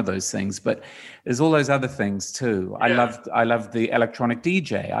is one of those things, but there's all those other things too. Yeah. I loved the electronic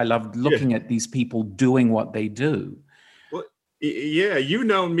DJ. I loved looking at these people doing what they do. Well, yeah, you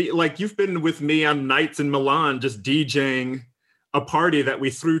know me, like you've been with me on nights in Milan, just DJing a party that we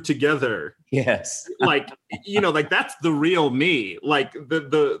threw together. Yes. Like, you know, like that's the real me. Like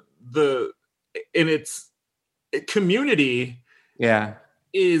the and it's community. Yeah.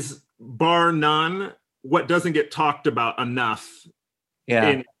 Is bar none what doesn't get talked about enough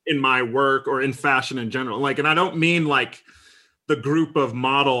in my work or in fashion in general. Like, and I don't mean like the group of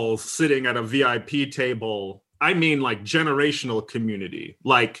models sitting at a VIP table. I mean like generational community.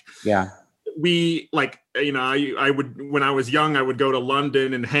 Like, we like, you know, I would, when I was young, I would go to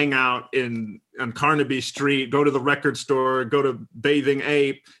London and hang out on Carnaby Street, go to the record store, go to Bathing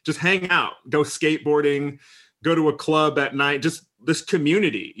Ape, just hang out, go skateboarding, go to a club at night, just this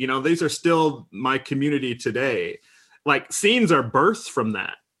community, you know, these are still my community today. Like scenes are birthed from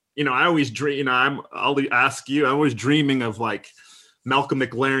that. You know, I always dream, you know, I'll ask you, I'm always dreaming of like Malcolm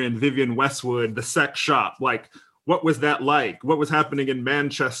McLaren, Vivienne Westwood, the sex shop. Like, what was that like? What was happening in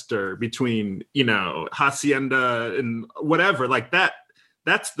Manchester between, you know, Hacienda and whatever, like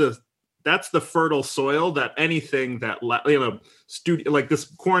that's the fertile soil that anything that, you know, studio, like this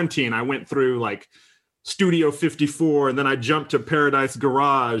quarantine, I went through like Studio 54, and then I jumped to Paradise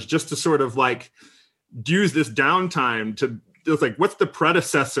Garage just to sort of like use this downtime to, it was like, what's the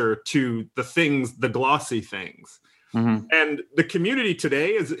predecessor to the things, the glossy things? Mm-hmm. And the community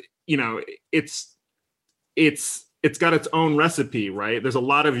today is, you know, it's got its own recipe, right? There's a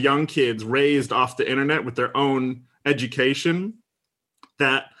lot of young kids raised off the internet with their own education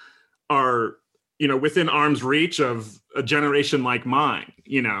that are, you know, within arm's reach of a generation like mine,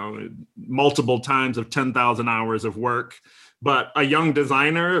 you know, multiple times of 10,000 hours of work. But a young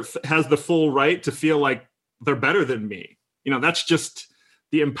designer has the full right to feel like they're better than me. You know, that's just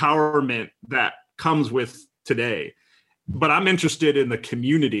the empowerment that comes with today. But I'm interested in the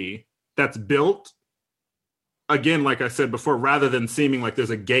community that's built, again, like I said before, rather than seeming like there's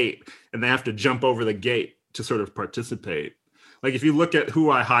a gate and they have to jump over the gate to sort of participate. Like if you look at who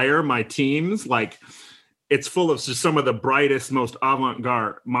I hire, my teams, like it's full of just some of the brightest, most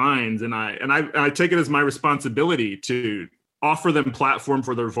avant-garde minds. And I take it as my responsibility to offer them platform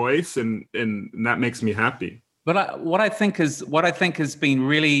for their voice. And that makes me happy. But what I think has been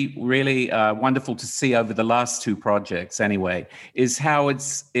really, really wonderful to see over the last two projects anyway, is how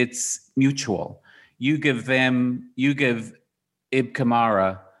it's mutual. You give Ib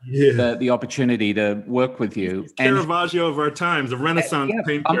Kamara the opportunity to work with you. Caravaggio of our times, a Renaissance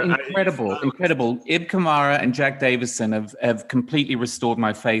painter. Incredible. Ib Kamara and Jack Davison have completely restored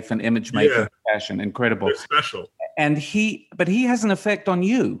my faith in image making and fashion. Incredible. They're special. But he has an effect on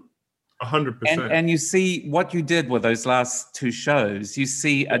you. 100%. And you see what you did with those last two shows. You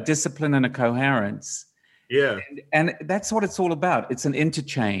see a discipline and a coherence. Yeah. And that's what it's all about. It's an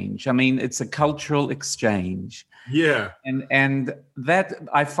interchange. I mean, it's a cultural exchange. Yeah. And that,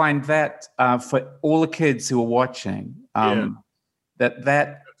 I find that for all the kids who are watching, that's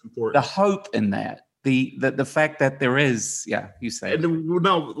important. The hope in that, the fact that there is, you say.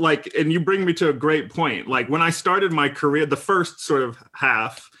 And you bring me to a great point. Like when I started my career, the first sort of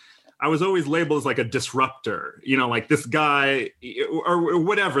half, I was always labeled as like a disruptor, you know, like this guy or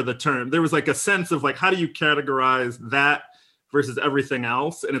whatever the term. There was like a sense of like, how do you categorize that versus everything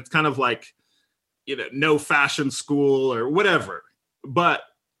else? And it's kind of like, you know, no fashion school or whatever. But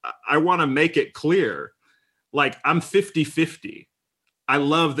I want to make it clear, like I'm 50-50. I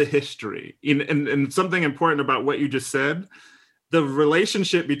love the history. And something important about what you just said, the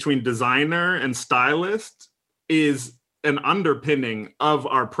relationship between designer and stylist is an underpinning of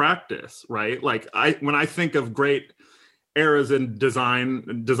our practice, right? Like when I think of great eras in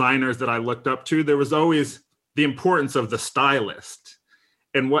design, designers that I looked up to, there was always the importance of the stylist.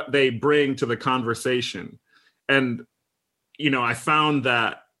 and what they bring to the conversation. And, I found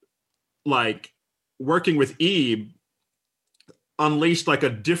that like working with Ebe unleashed like a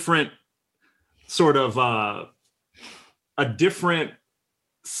different sort of a different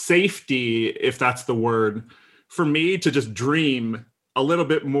safety, if that's the word, for me to just dream a little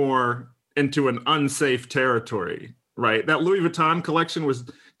bit more into an unsafe territory, right? That Louis Vuitton collection was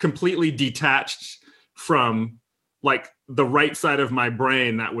completely detached from like the right side of my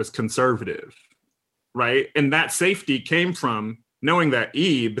brain that was conservative, right? And that safety came from knowing that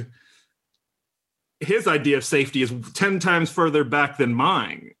Ebe, his idea of safety is 10 times further back than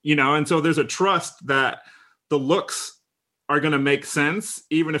mine, and so there's a trust that the looks are going to make sense,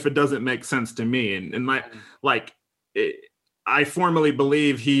 even if it doesn't make sense to me. And I formally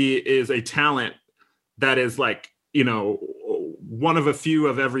believe he is a talent that is like, one of a few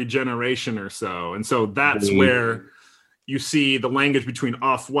of every generation or so. And so that's where you see the language between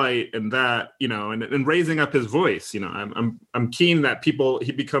Off-White and that, and raising up his voice. I'm keen that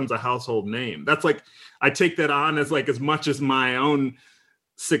he becomes a household name. That's like, I take that on as like, as much as my own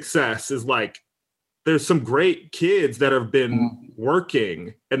success is like, there's some great kids that have been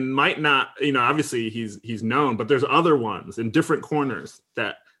working and might not, obviously he's known, but there's other ones in different corners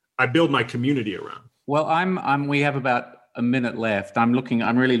that I build my community around. Well, we have about a minute left. I'm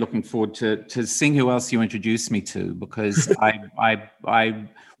really looking forward to seeing who else you introduce me to, because I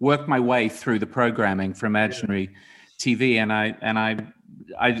worked my way through the programming for Imaginary TV, and I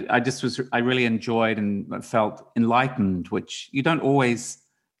really enjoyed and felt enlightened, which you don't always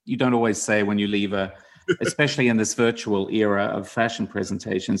say when you leave especially in this virtual era of fashion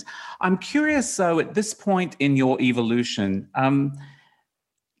presentations. I'm curious, though, at this point in your evolution,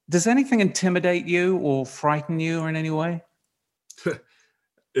 does anything intimidate you or frighten you in any way?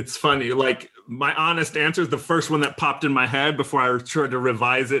 It's funny. Like, my honest answer is the first one that popped in my head before I tried to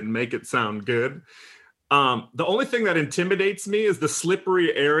revise it and make it sound good. The only thing that intimidates me is the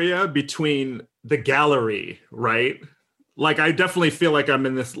slippery area between the gallery, right? Like, I definitely feel like I'm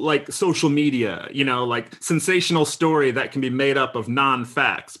in this like social media, like sensational story that can be made up of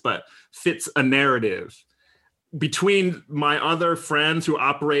non-facts, but fits a narrative. Between my other friends who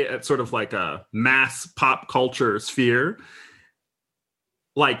operate at sort of like a mass pop culture sphere,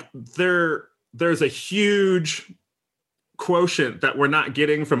 like there's a huge quotient that we're not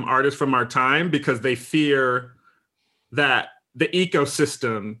getting from artists from our time because they fear that the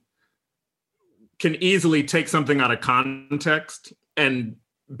ecosystem can easily take something out of context and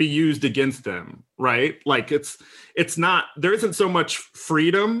be used against them, right? Like it's not, there isn't so much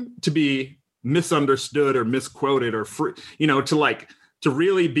freedom to be misunderstood or misquoted or to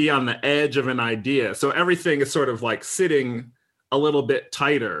really be on the edge of an idea. So everything is sort of like sitting a little bit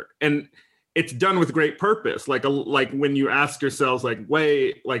tighter, and it's done with great purpose. Like when you ask yourselves, like,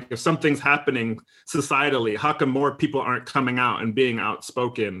 wait, like if something's happening societally, how come more people aren't coming out and being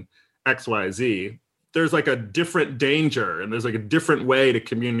outspoken XYZ? There's like a different danger, and there's like a different way to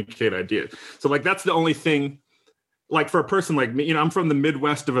communicate ideas. So like, that's the only thing, like for a person like me, I'm from the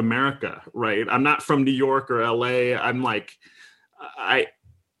Midwest of America, right? I'm not from New York or LA. I'm like,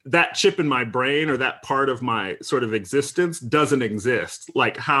 that chip in my brain or that part of my sort of existence doesn't exist.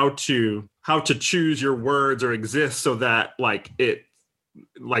 Like how to choose your words or exist so that like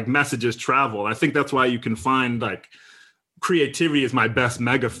messages travel. And I think that's why you can find like creativity is my best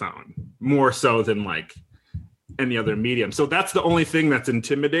megaphone, more so than like any other medium. So that's the only thing that's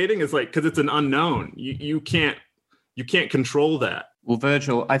intimidating, is like, because it's an unknown. You can't control that. Well,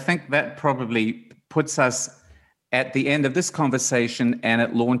 Virgil, I think that probably puts us at the end of this conversation, and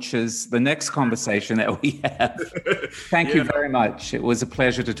it launches the next conversation that we have. Thank you very much. It was a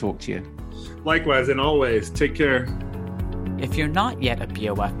pleasure to talk to you. Likewise, and always, take care. If you're not yet a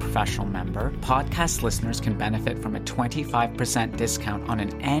BOF professional member, podcast listeners can benefit from a 25% discount on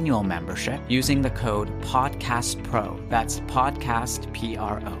an annual membership using the code PODCASTPRO. That's Podcast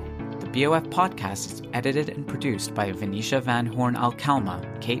PRO. The BOF podcast is edited and produced by Venetia Van Horn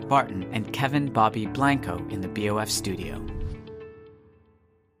Alcalma, Kate Barton, and Kevin Bobby Blanco in the BOF studio.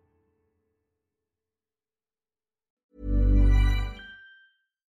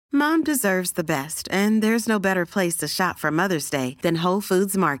 Mom deserves the best, and there's no better place to shop for Mother's Day than Whole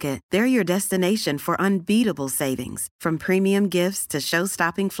Foods Market. They're your destination for unbeatable savings, from premium gifts to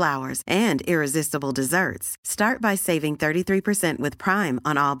show-stopping flowers and irresistible desserts. Start by saving 33% with Prime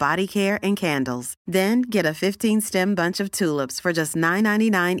on all body care and candles. Then get a 15-stem bunch of tulips for just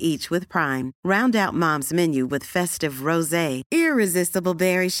 $9.99 each with Prime. Round out Mom's menu with festive rosé, irresistible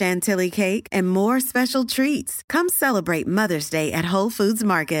berry chantilly cake, and more special treats. Come celebrate Mother's Day at Whole Foods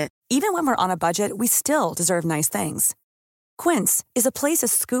Market. Even when we're on a budget, we still deserve nice things. Quince is a place to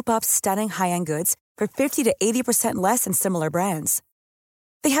scoop up stunning high-end goods for 50 to 80% less than similar brands.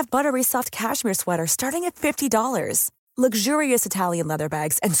 They have buttery soft cashmere sweaters starting at $50, luxurious Italian leather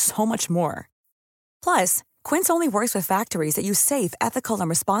bags, and so much more. Plus, Quince only works with factories that use safe, ethical, and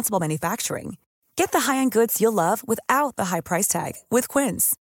responsible manufacturing. Get the high-end goods you'll love without the high price tag with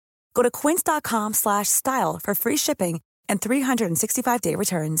Quince. Go to quince.com/style for free shipping and 365-day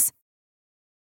returns.